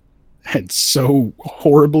vile, and so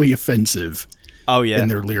horribly offensive Oh yeah. in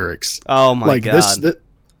their lyrics. Oh my god.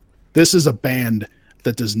 This is a band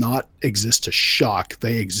that does not exist to shock.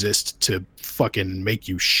 They exist to fucking make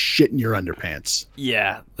you shit in your underpants.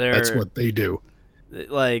 Yeah, That's what they do.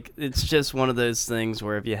 Like, it's just one of those things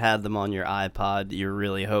where if you had them on your iPod, you're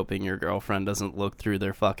really hoping your girlfriend doesn't look through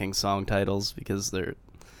their fucking song titles because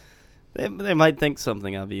they might think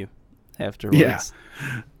something of you afterwards. Yeah.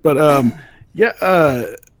 But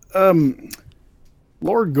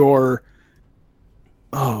Lord Gore,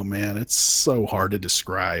 oh man, it's so hard to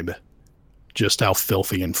describe just how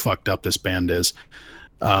filthy and fucked up this band is.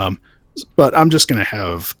 But I'm just gonna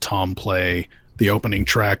have Tom play the opening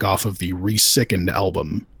track off of the Resickened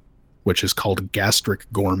album, which is called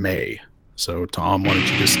Gastric Gourmet. So Tom, why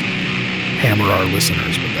don't you just hammer our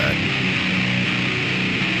listeners with that?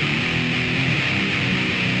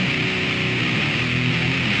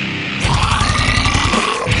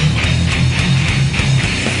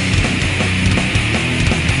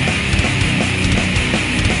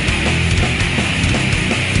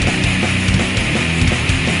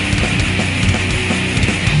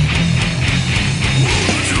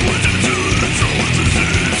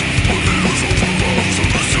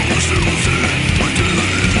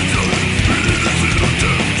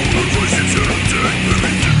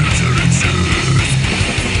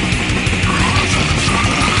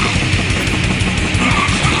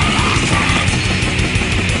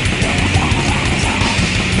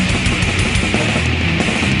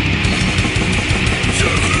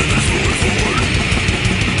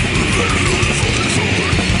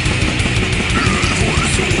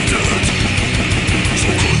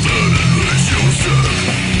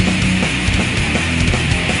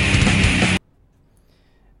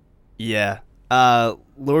 Yeah.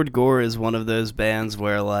 Lord Gore is one of those bands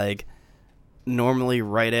where, like, normally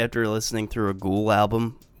right after listening through a Ghoul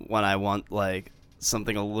album, when I want, like,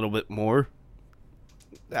 something a little bit more,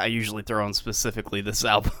 I usually throw on specifically this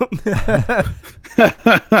album.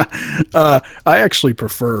 I actually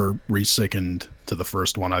prefer Resickened to the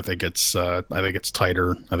first one. I think it's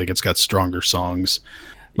tighter. I think it's got stronger songs.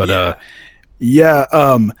 But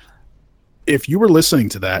if you were listening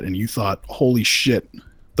to that and you thought, holy shit,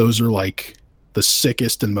 those are like the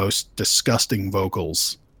sickest and most disgusting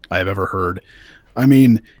vocals I've ever heard. I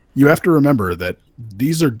mean, you have to remember that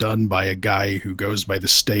these are done by a guy who goes by the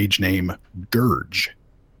stage name Gurge.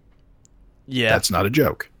 Yeah. That's not a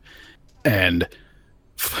joke. And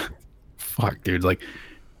fuck, dude, like,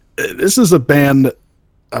 this is a band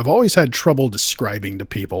I've always had trouble describing to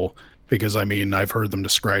people because, I mean, I've heard them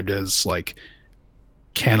described as like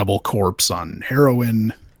Cannibal Corpse on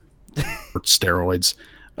heroin or steroids.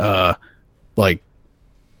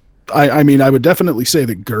 I mean, I would definitely say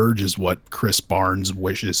that Gurge is what Chris Barnes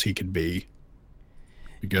wishes he could be.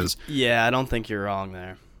 Because Yeah, I don't think you're wrong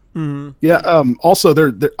there. Mm-hmm. yeah, also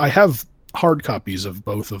I have hard copies of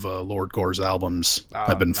both of Lord Gore's albums. Oh,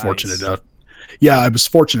 I've been nice. fortunate enough. Yeah, I was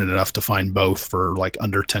fortunate enough to find both for like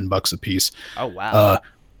under $10 a piece. Oh wow.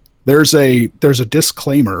 There's a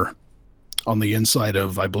disclaimer on the inside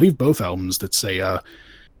of, I believe, both albums that say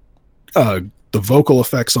the vocal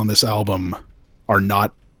effects on this album are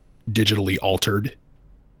not digitally altered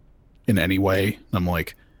in any way. I'm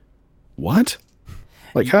like, what?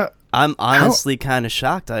 Like, how? I'm honestly kind of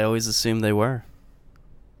shocked. I always assumed they were.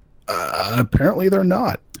 Apparently they're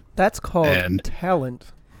not. That's called And- talent.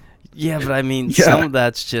 Yeah, but I mean, Yeah. some of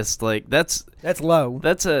that's just like That's low.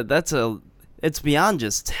 it's beyond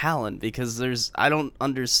just talent, because I don't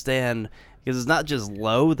understand, because it's not just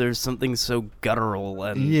low. There's something so guttural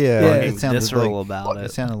and fucking it sounded visceral like, about It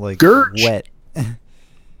it. sounded like Gurge. wet.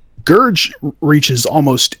 Gurge reaches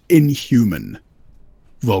almost inhuman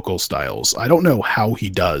vocal styles. I don't know how he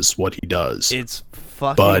does what he does. It's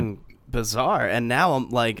fucking bizarre, and now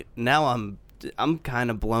I'm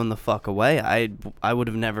kind of blown the fuck away. I would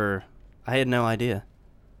have never. I had no idea.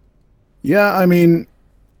 Yeah, I mean,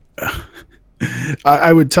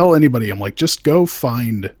 I would tell anybody, I'm like, just go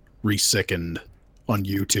find Resickened on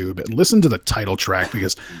YouTube and listen to the title track,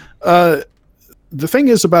 because the thing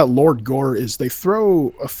is about Lord Gore is they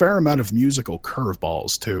throw a fair amount of musical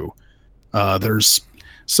curveballs too. There's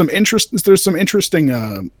some interesting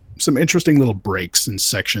little breaks and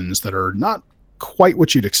sections that are not quite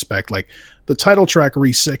what you'd expect. Like the title track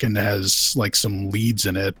Resickened has like some leads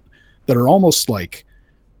in it that are almost like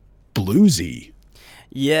bluesy.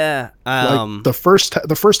 Yeah. Like the first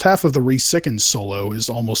half of the Resickened solo is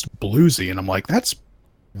almost bluesy, and I'm like, that's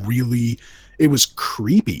really, it was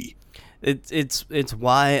creepy. It's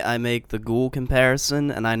why I make the Ghoul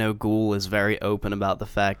comparison, and I know Ghoul is very open about the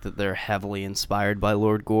fact that they're heavily inspired by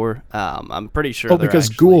Lord Gore. I'm pretty sure. Oh, because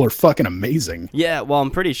Ghoul are fucking amazing. Yeah, well,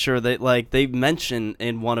 I'm pretty sure that they mention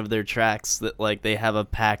in one of their tracks that like they have a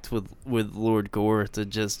pact with Lord Gore to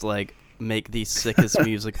just like make the sickest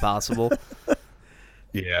music possible.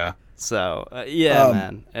 Yeah. So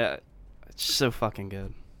man, it's so fucking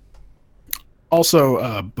good.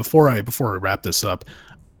 Also, before I wrap this up,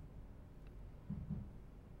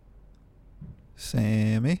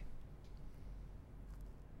 Sammy.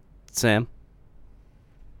 Sam.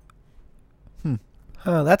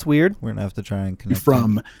 Huh, that's weird. We're gonna have to try and connect.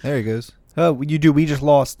 from him. There he goes. Oh, you do. We just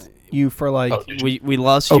lost you for like. Oh, We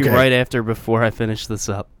lost you Okay. right after before I finished this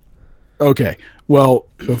up. Okay. Well,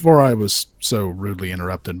 before I was so rudely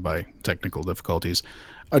interrupted by technical difficulties,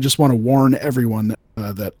 I just want to warn everyone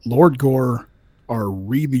that Lord Gore are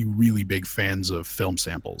really, really big fans of film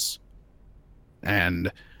samples.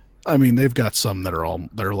 And I mean, they've got some that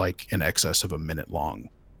are like in excess of a minute long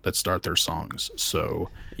that start their songs. So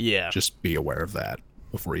Yeah. just be aware of that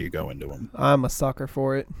before you go into them. I'm a sucker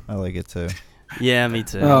for it. I like it too. Yeah, me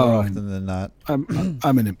too. Oh. More often than not. I'm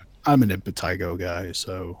an Impetigo guy,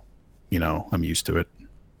 so I'm used to it.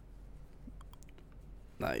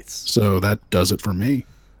 Nice. So that does it for me.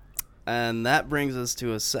 And that brings us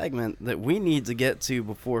to a segment that we need to get to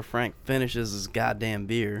before Frank finishes his goddamn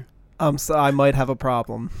beer. So I might have a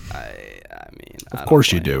problem. I mean, Of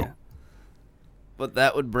course you do. But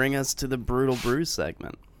that would bring us to the Brutal Brew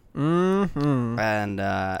segment. Mm-hmm. And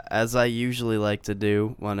as I usually like to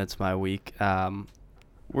do when it's my week,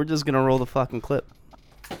 we're just gonna roll the fucking clip.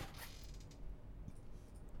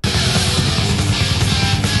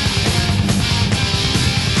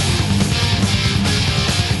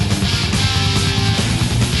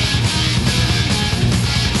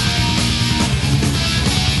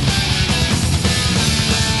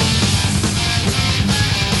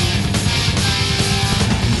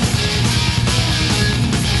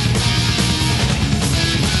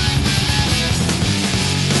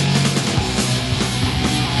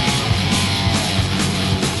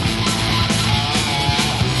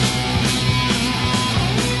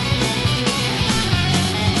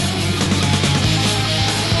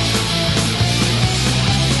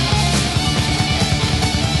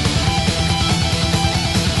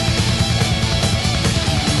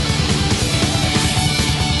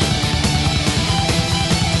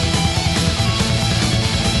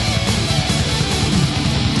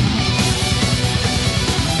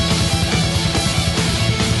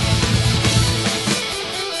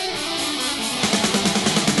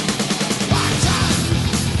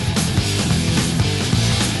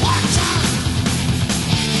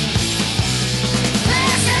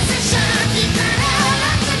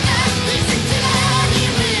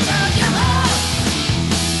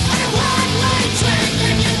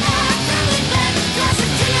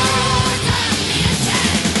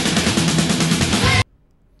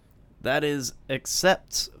 That is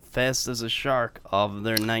Accept Fast as a Shark of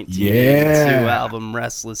their 1982 Yeah. album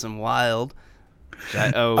Restless and Wild.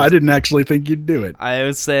 I didn't actually think you'd do it. I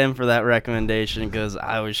owe Sam for that recommendation because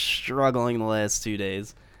I was struggling the last 2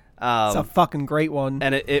 days. It's a fucking great one.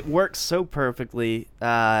 And it works so perfectly.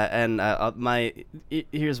 Here's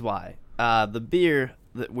why. The beer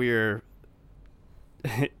that we're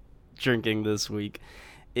drinking this week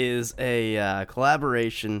is a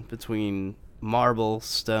collaboration between Marble,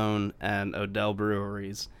 Stone, and Odell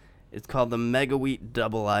Breweries. It's called the Mega Wheat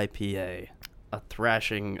Double IPA, a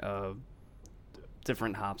thrashing of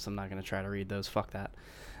different hops. I'm not going to try to read those. Fuck that.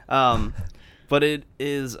 But it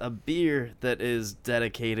is a beer that is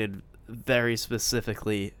dedicated very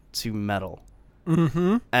specifically to metal.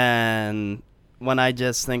 Mm-hmm. And when I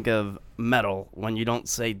just think of metal, when you don't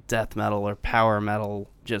say death metal or power metal,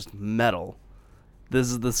 just metal, this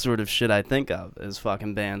is the sort of shit I think of, is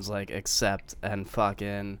fucking bands like Accept and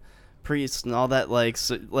fucking Priest and all that. Like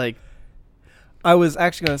I was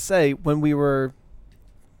actually going to say, when we were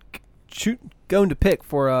going to pick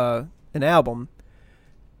for an album,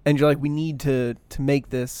 and you're like, we need to make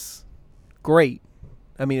this great.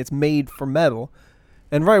 I mean, it's made for metal.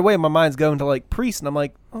 And right away, my mind's going to, like, Priest, and I'm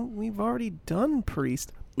like, oh, we've already done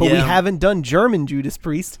Priest. But we Yeah. haven't done German Judas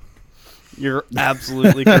Priest. You're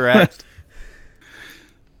absolutely correct.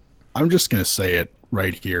 I'm just going to say it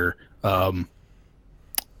right here. A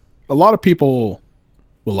lot of people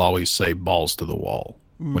will always say balls to the wall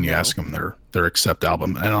when you ask them their Accept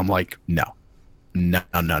album. And I'm like, no.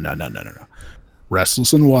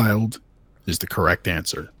 Restless and Wild is the correct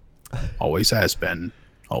answer. Always has been,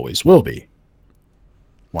 always will be.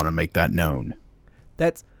 Want to make that known.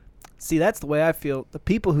 That's the way I feel. The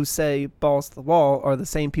people who say balls to the wall are the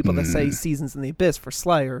same people that say Seasons in the Abyss for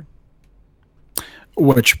Slayer.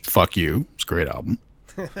 Which, fuck you. It's a great album.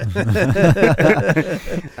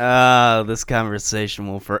 This conversation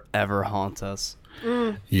will forever haunt us.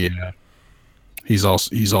 Yeah. He's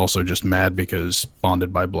also just mad because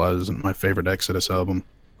Bonded by Blood isn't my favorite Exodus album.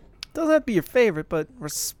 Doesn't have to be your favorite, but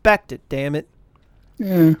respect it, damn it.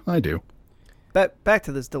 Yeah, I do. Back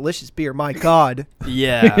to this delicious beer. My God.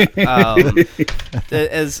 Yeah.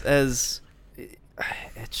 As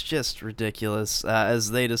it's just ridiculous. As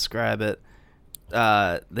they describe it,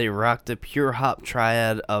 they rocked a pure hop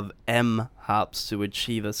triad of M hops to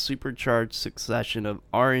achieve a supercharged succession of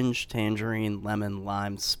orange, tangerine, lemon,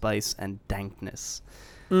 lime, spice, and dankness.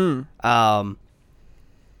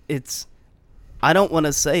 It's, I don't want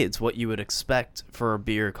to say it's what you would expect for a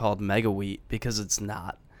beer called Mega Wheat, because it's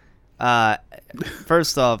not.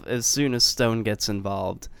 First off, as soon as Stone gets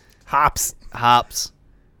involved, hops.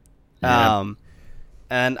 Yeah.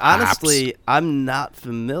 And honestly, I'm not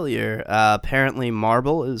familiar. Apparently,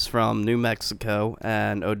 Marble is from New Mexico,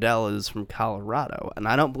 and Odell is from Colorado. And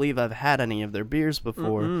I don't believe I've had any of their beers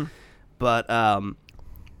before. But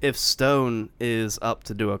if Stone is up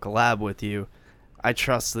to do a collab with you, I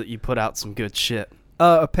trust that you put out some good shit.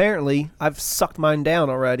 Apparently, I've sucked mine down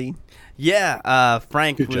already. Yeah,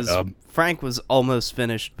 Frank Good job. was almost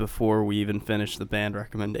finished before we even finished the band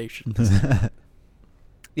recommendations.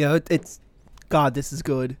 Yeah, it's... God, this is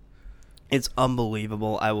good. It's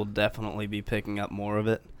unbelievable. I will definitely be picking up more of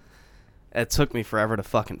it. It took me forever to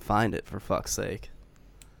fucking find it, for fuck's sake.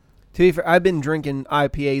 To be fair, I've been drinking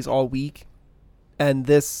IPAs all week, and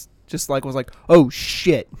this just was like, oh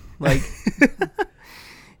shit. Like,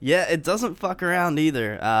 Yeah, it doesn't fuck around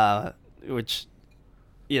either, which,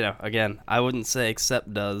 again, I wouldn't say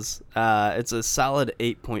Accept does. It's a solid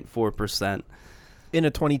 8.4%. in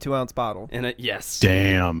a 22-ounce bottle. In it, yes.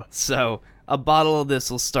 Damn. So a bottle of this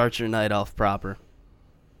will start your night off proper.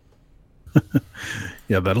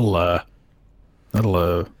 Yeah, that'll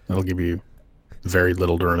give you very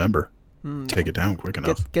little to remember. Take it down quick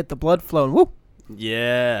enough. Get the blood flowing. Woo!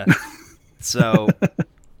 Yeah. So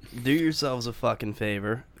do yourselves a fucking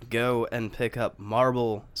favor. Go and pick up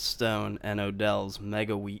Marble, Stone, and Odell's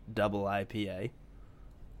Mega Wheat Double IPA.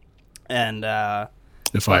 And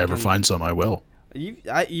If I ever find some, I will.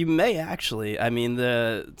 You may actually. I mean,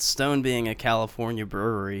 the Stone being a California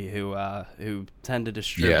brewery who tend to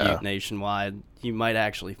distribute nationwide, you might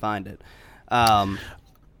actually find it.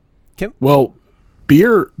 Well,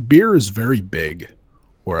 beer is very big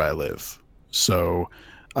where I live, so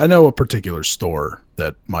I know a particular store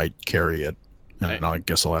that might carry it, and I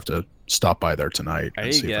guess I'll have to stop by there tonight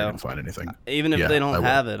and see if I can find anything. Even if Yeah, they I don't will.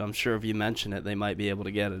 have it, I'm sure if you mention it, they might be able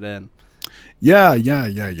to get it in. Yeah.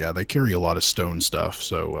 They carry a lot of Stone stuff,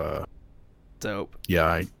 so Dope.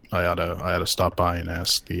 yeah, I ought to stop by and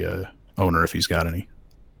ask the owner if he's got any.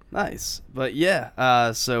 Nice. But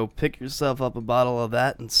yeah, so pick yourself up a bottle of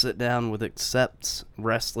that and sit down with Accept's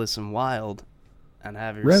Restless and Wild and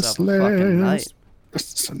have yourself a fucking night.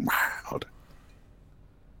 Restless and Wild.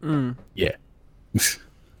 Mm. Yeah.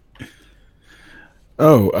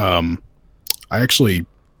 I actually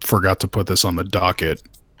forgot to put this on the docket.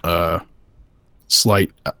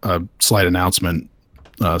 Slight announcement.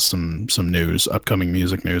 Some news, upcoming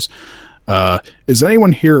music news. Is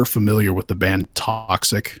anyone here familiar with the band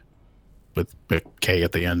Toxic, with a K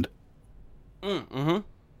at the end?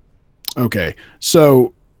 Mm-hmm. Okay,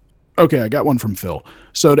 so I got one from Phil.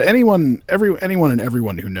 So to anyone and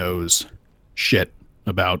everyone who knows shit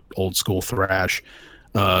about old school thrash,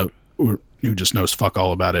 who just knows fuck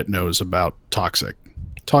all about it, knows about Toxic.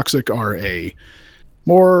 Toxic are a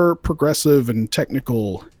more progressive and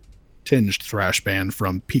technical tinged thrash band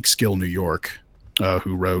from Peekskill, New York,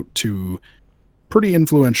 who wrote two pretty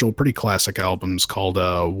influential, pretty classic albums called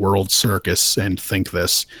World Circus and Think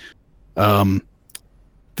This.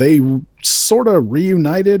 They sort of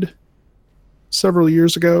reunited several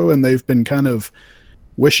years ago, and they've been kind of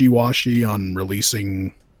wishy-washy on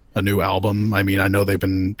releasing a new album. I mean, I know they've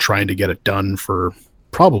been trying to get it done for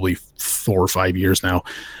probably 4 or 5 years now,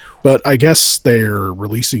 but I guess they're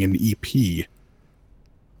releasing an EP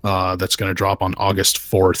that's going to drop on August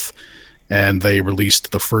 4th, and they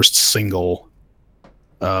released the first single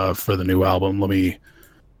for the new album. Let me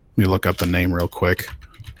look up the name real quick.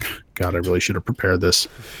 God, I really should have prepared this.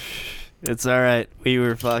 It's all right. We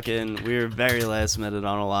were very last minute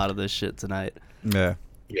on a lot of this shit tonight. Yeah.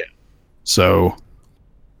 So,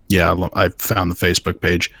 yeah, I found the Facebook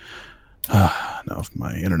page. Now if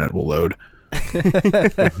my internet will load.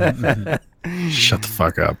 Shut the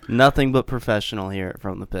fuck up. Nothing but professional here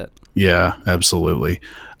From the Pit. Yeah, absolutely.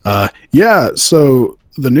 So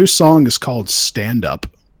the new song is called Stand Up.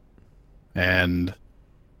 And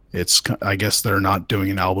I guess they're not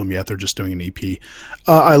doing an album yet. They're just doing an EP.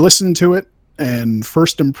 I listened to it, and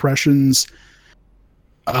first impressions,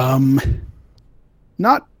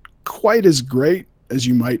 not quite as great as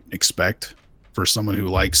you might expect for someone who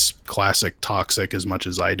likes classic Toxic as much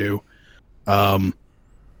as I do. I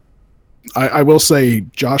will say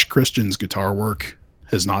Josh Christian's guitar work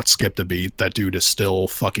has not skipped a beat. That dude is still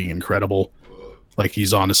fucking incredible. Like,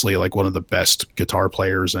 he's honestly like one of the best guitar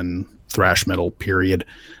players in thrash metal, period.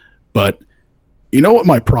 But you know what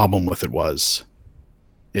my problem with it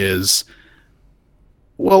is,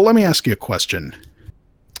 well, let me ask you a question.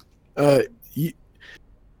 You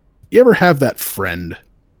ever have that friend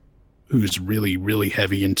who's really, really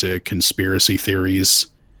heavy into conspiracy theories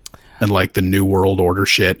and like the New World Order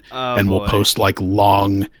shit, and will post like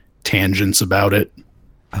long tangents about it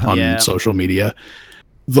on social media?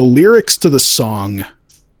 The lyrics to the song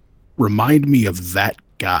remind me of that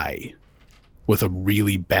guy with a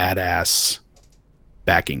really badass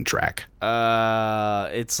backing track.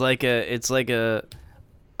 It's like a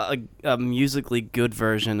musically good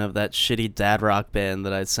version of that shitty dad rock band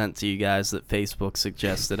that I sent to you guys that Facebook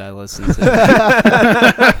suggested I listen to.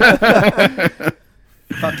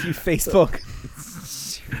 Fuck you, Facebook.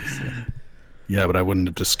 Yeah, but I wouldn't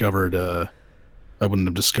have discovered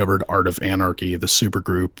Art of Anarchy, the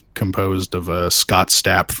supergroup composed of Scott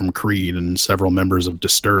Stapp from Creed and several members of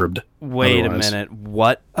Disturbed. Wait otherwise. a minute.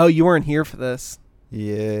 What? Oh, you weren't here for this.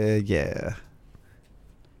 Yeah.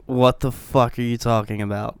 What the fuck are you talking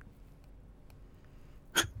about?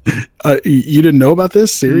 You didn't know about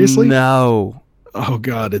this? Seriously? No. Oh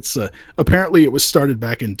God, it's apparently it was started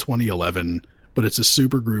back in 2011, but it's a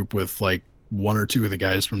supergroup with like one or two of the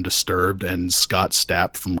guys from Disturbed and Scott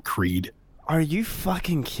Stapp from Creed. Are you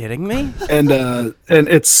fucking kidding me? And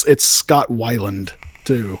it's Scott Weiland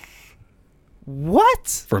too.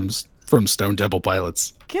 What? From Stone Temple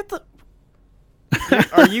Pilots. Get the...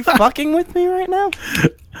 Are you fucking with me right now?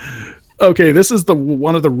 Okay, this is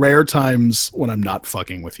one of the rare times when I'm not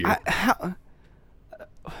fucking with you.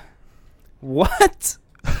 What?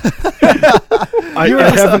 I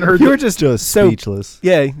haven't heard. You were just speechless.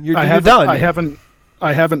 Yeah, you're done. I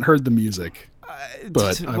haven't heard the music,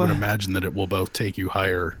 but I would imagine that it will both take you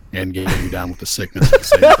higher and get you down with the sickness at the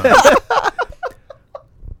same time.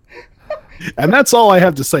 And that's all I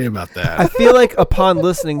have to say about that. I feel like upon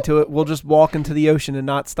listening to it, we'll just walk into the ocean and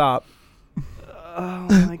not stop. Oh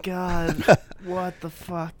my god. What the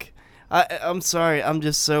fuck? I'm sorry. I'm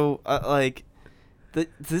just so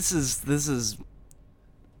this is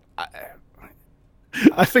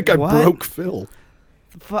I think I broke Phil.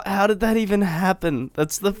 How did that even happen?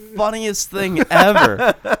 That's the funniest thing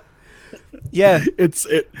ever. Yeah,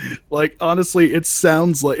 honestly, it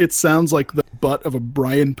sounds like the butt of a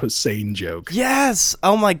Brian Posehn joke. Yes.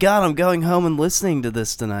 Oh my god, I'm going home and listening to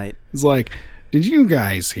this tonight. It's like, did you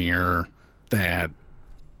guys hear that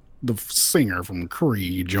the singer from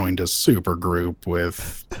Creed joined a super group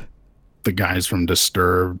with the guys from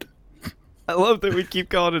Disturbed? I love that we keep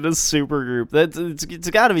calling it a super group. It's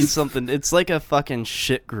got to be something. It's like a fucking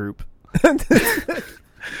shit group.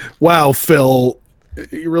 Wow, Phil,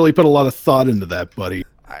 you really put a lot of thought into that, buddy.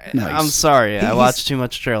 Nice. I'm sorry. I watched too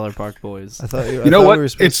much Trailer Park Boys. I thought you, know what? we were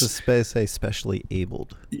supposed to say specially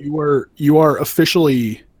abled. You are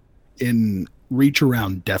officially in reach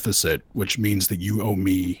around deficit, which means that you owe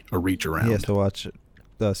me a reach around. He has to watch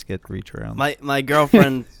us get reach around. My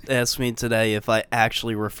girlfriend asked me today if I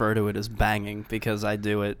actually refer to it as banging because I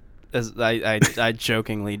do it as I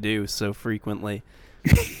jokingly do so frequently,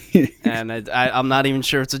 and I'm not even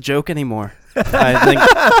sure it's a joke anymore.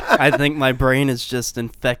 I think my brain is just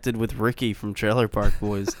infected with Ricky from Trailer Park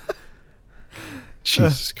Boys.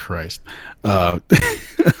 Jesus Christ.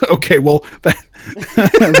 Okay, well,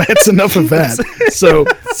 that's enough of that. So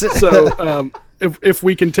if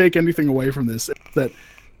we can take anything away from this, it's that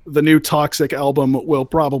the new Toxic album will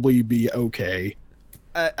probably be okay.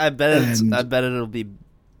 I bet it'll be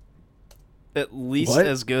at least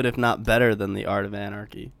as good, if not better, than The Art of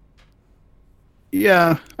Anarchy.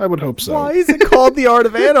 Yeah, I would hope so. Why is it called The Art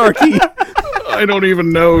of Anarchy? I don't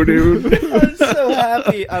even know, dude. I'm so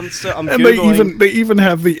happy. I'm and Googling. they even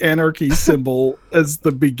have the anarchy symbol as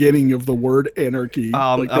the beginning of the word anarchy.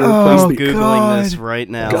 I'm they replace the- Googling this right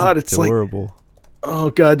now. God, it's like, Adorable. oh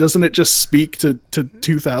God, doesn't it just speak to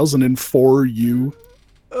 2004 you?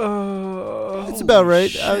 It's about right.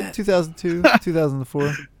 2002,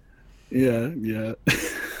 2004. Yeah.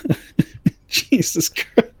 Jesus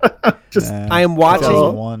Christ. Just Nah, I am watching.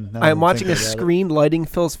 2001, now I am that watching a think about it. screen lighting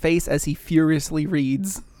Phil's face as he furiously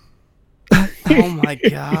reads. Oh my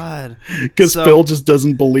god. because So- Phil just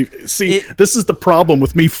doesn't believe. See, this is the problem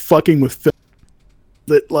with me fucking with Phil.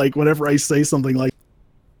 That like whenever I say something like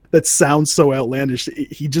that sounds so outlandish,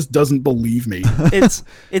 he just doesn't believe me.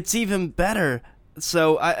 It's even better.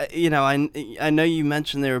 So I know you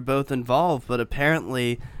mentioned they were both involved, but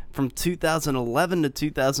apparently from 2011 to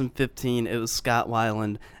 2015 it was Scott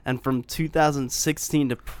Weiland, and from 2016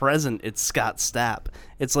 to present it's Scott Stapp.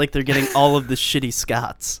 It's like they're getting all of the shitty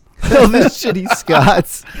Scots. All the shitty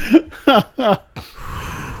Scots.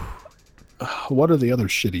 What are the other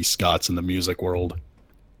shitty Scots in the music world?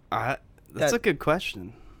 That's a good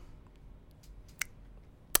question.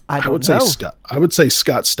 I would don't know. say Scott. I would say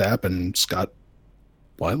Scott Stapp and Scott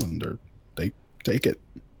Weiland are they take it.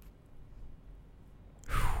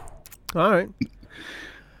 All right.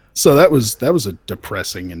 So that was a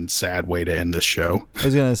depressing and sad way to end this show. I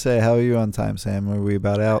was gonna say, how are you on time, Sam? Are we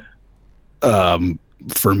about out?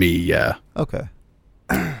 For me, yeah. Okay.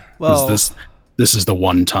 'Cause Well, this is the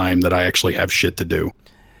one time that I actually have shit to do.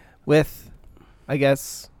 with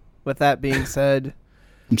that being said,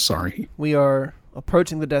 I'm sorry. we are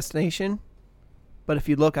approaching the destination. But if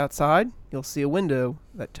you look outside, you'll see a window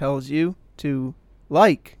that tells you to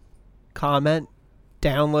like, comment,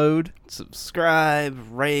 download. Subscribe,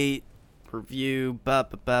 rate, review,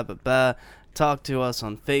 talk to us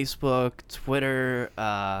on Facebook, Twitter,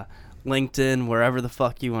 LinkedIn, wherever the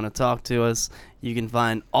fuck you want to talk to us. You can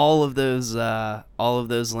find all of those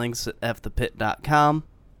links at fthepit.com.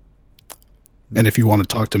 And if you want to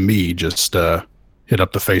talk to me, just hit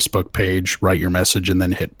up the Facebook page, write your message, and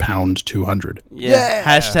then hit pound 200. Yeah.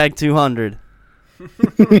 Hashtag 200.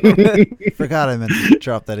 Forgot I meant to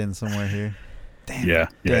drop that in somewhere here. Damn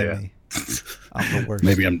Me. I'm the worst.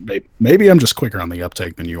 Maybe I'm just quicker on the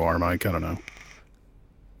uptake than you are, Mike. I don't know.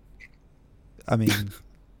 I mean,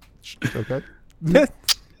 okay.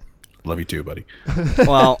 Love you too, buddy.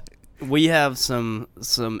 Well, we have some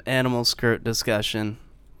animal skirt discussion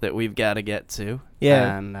that we've got to get to.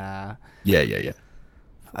 Yeah. And Yeah.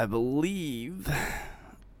 I believe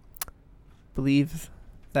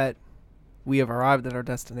that we have arrived at our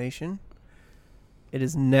destination. It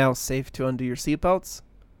is now safe to undo your seatbelts.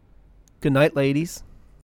 Good night, ladies.